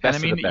 guys. That's the best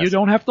And I mean, of the best. you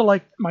don't have to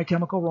like My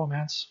Chemical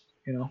Romance.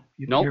 You know,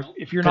 Nope.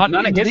 if you're 'Cause not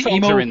none of into his the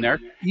songs emo, are in there.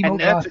 emo And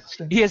goth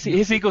thing.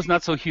 his ego's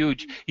not so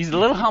huge. He's a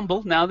little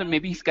humble now that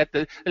maybe he's got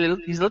he's a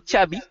little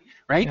chubby,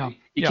 right? Yeah.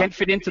 You Yeah. can't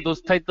fit into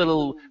those tight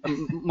little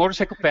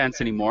motorcycle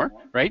pants anymore,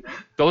 right?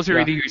 Those are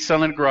Yeah. either you're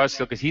selling a garage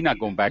sale because he's not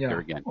going back there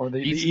again. Or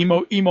He's-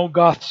 the emo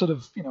goth sort of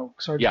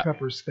Sgt. Yeah.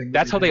 Pepper's thing.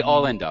 That's how they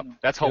all end up. up.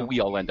 That's how we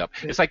all end up.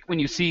 It's like when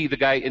you see the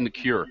guy in The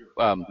Cure.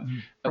 Robert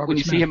When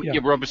you see Smith, him, yeah.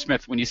 Robert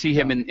Smith. When you see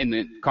him in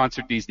the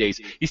concert these days,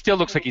 he still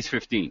looks like he's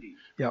 15.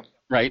 Yeah.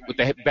 Right, with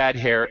the bad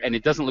hair, and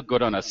it doesn't look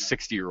good on a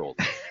 60-year-old,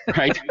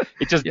 right?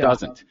 It just Yeah.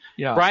 doesn't.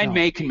 Yeah, Brian no.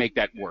 May can make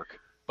that work,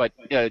 but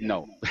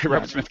no,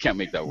 Robert Smith can't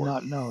make that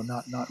work.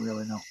 Not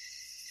really. No.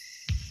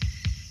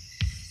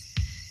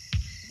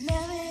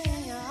 Let me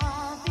in your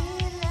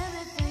heartbeat, let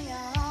me feel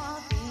your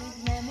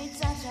heartbeat, let me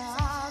touch your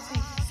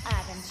heartbeat,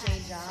 I can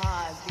change your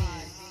heartbeat.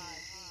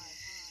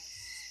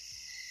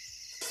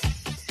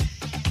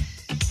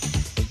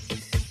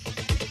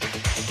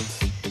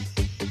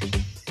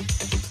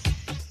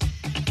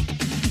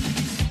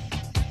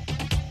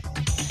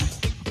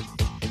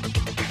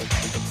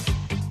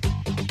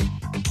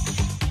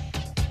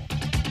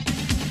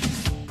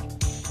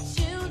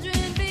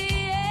 Children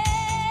being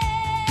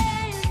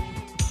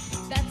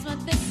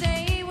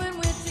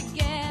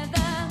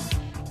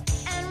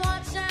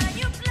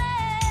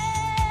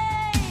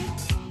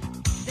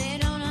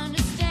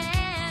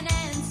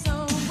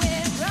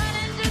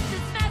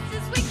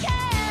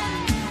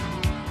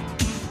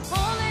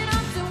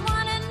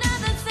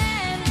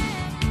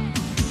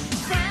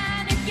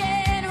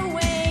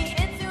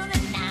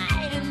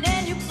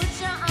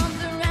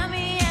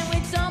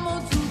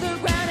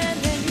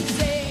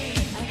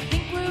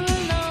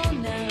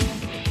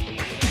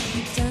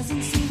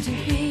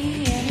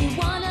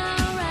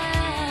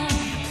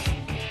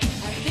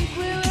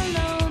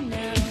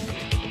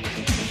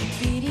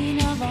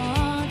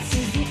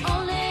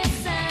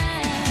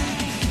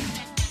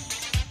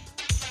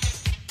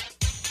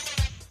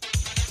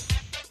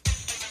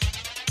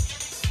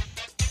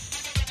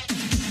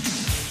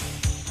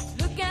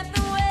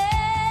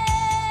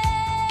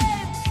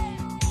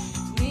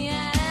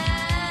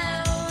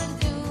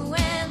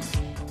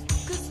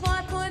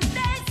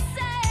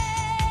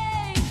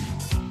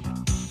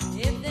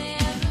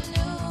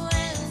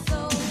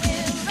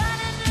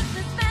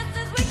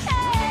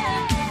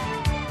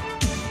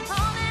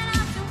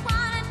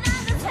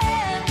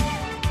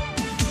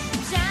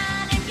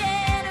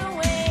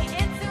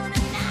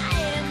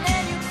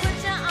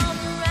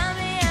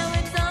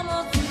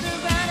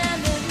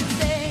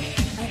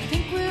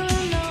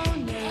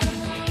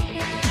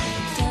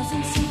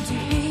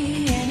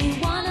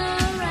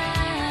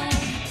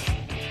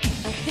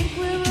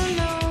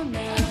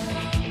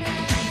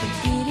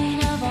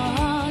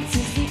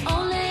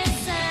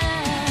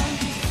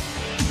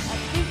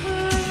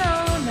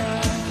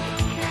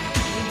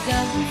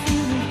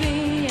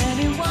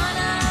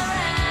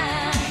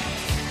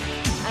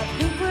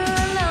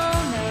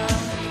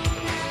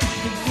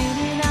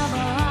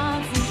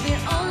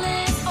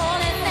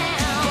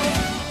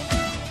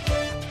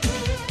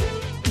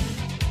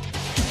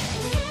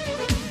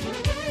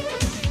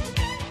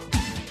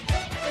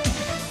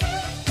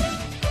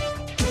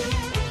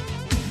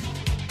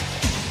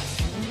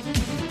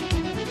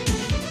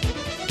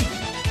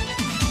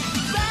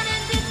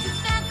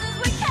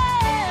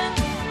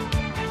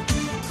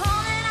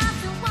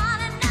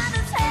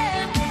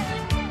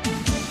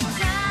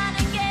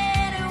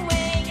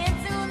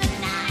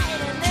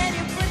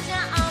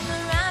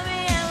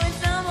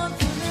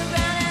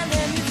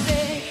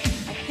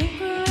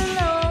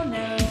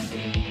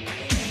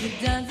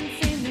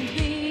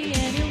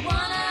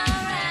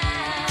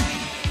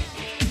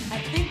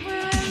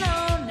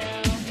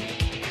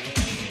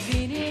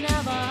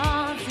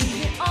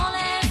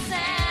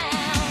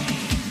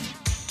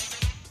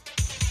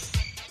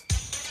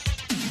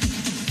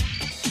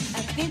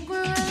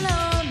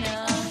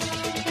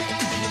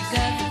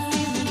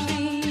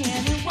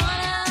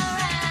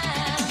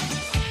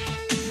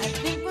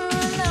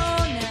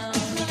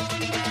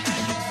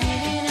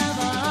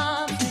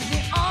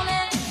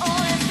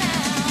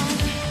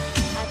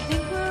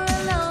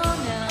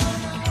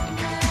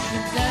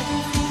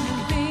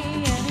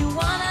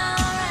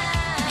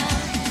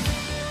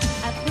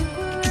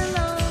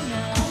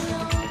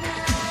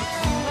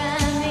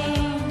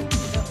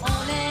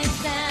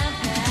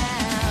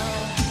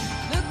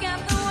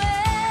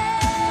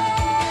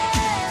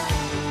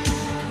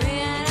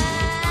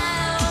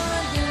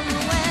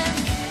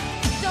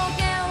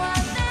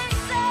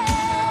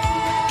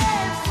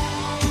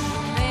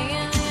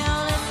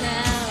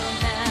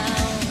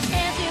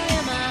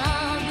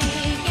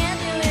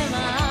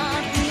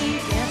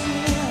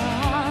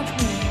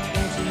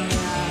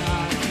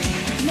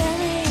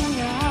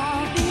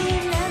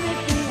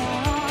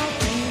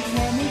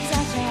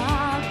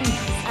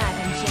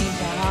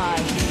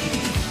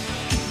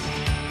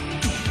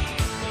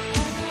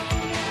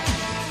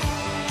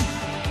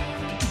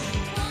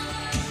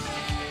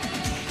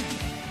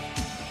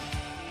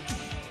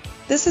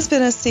This has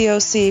been a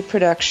COC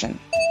production.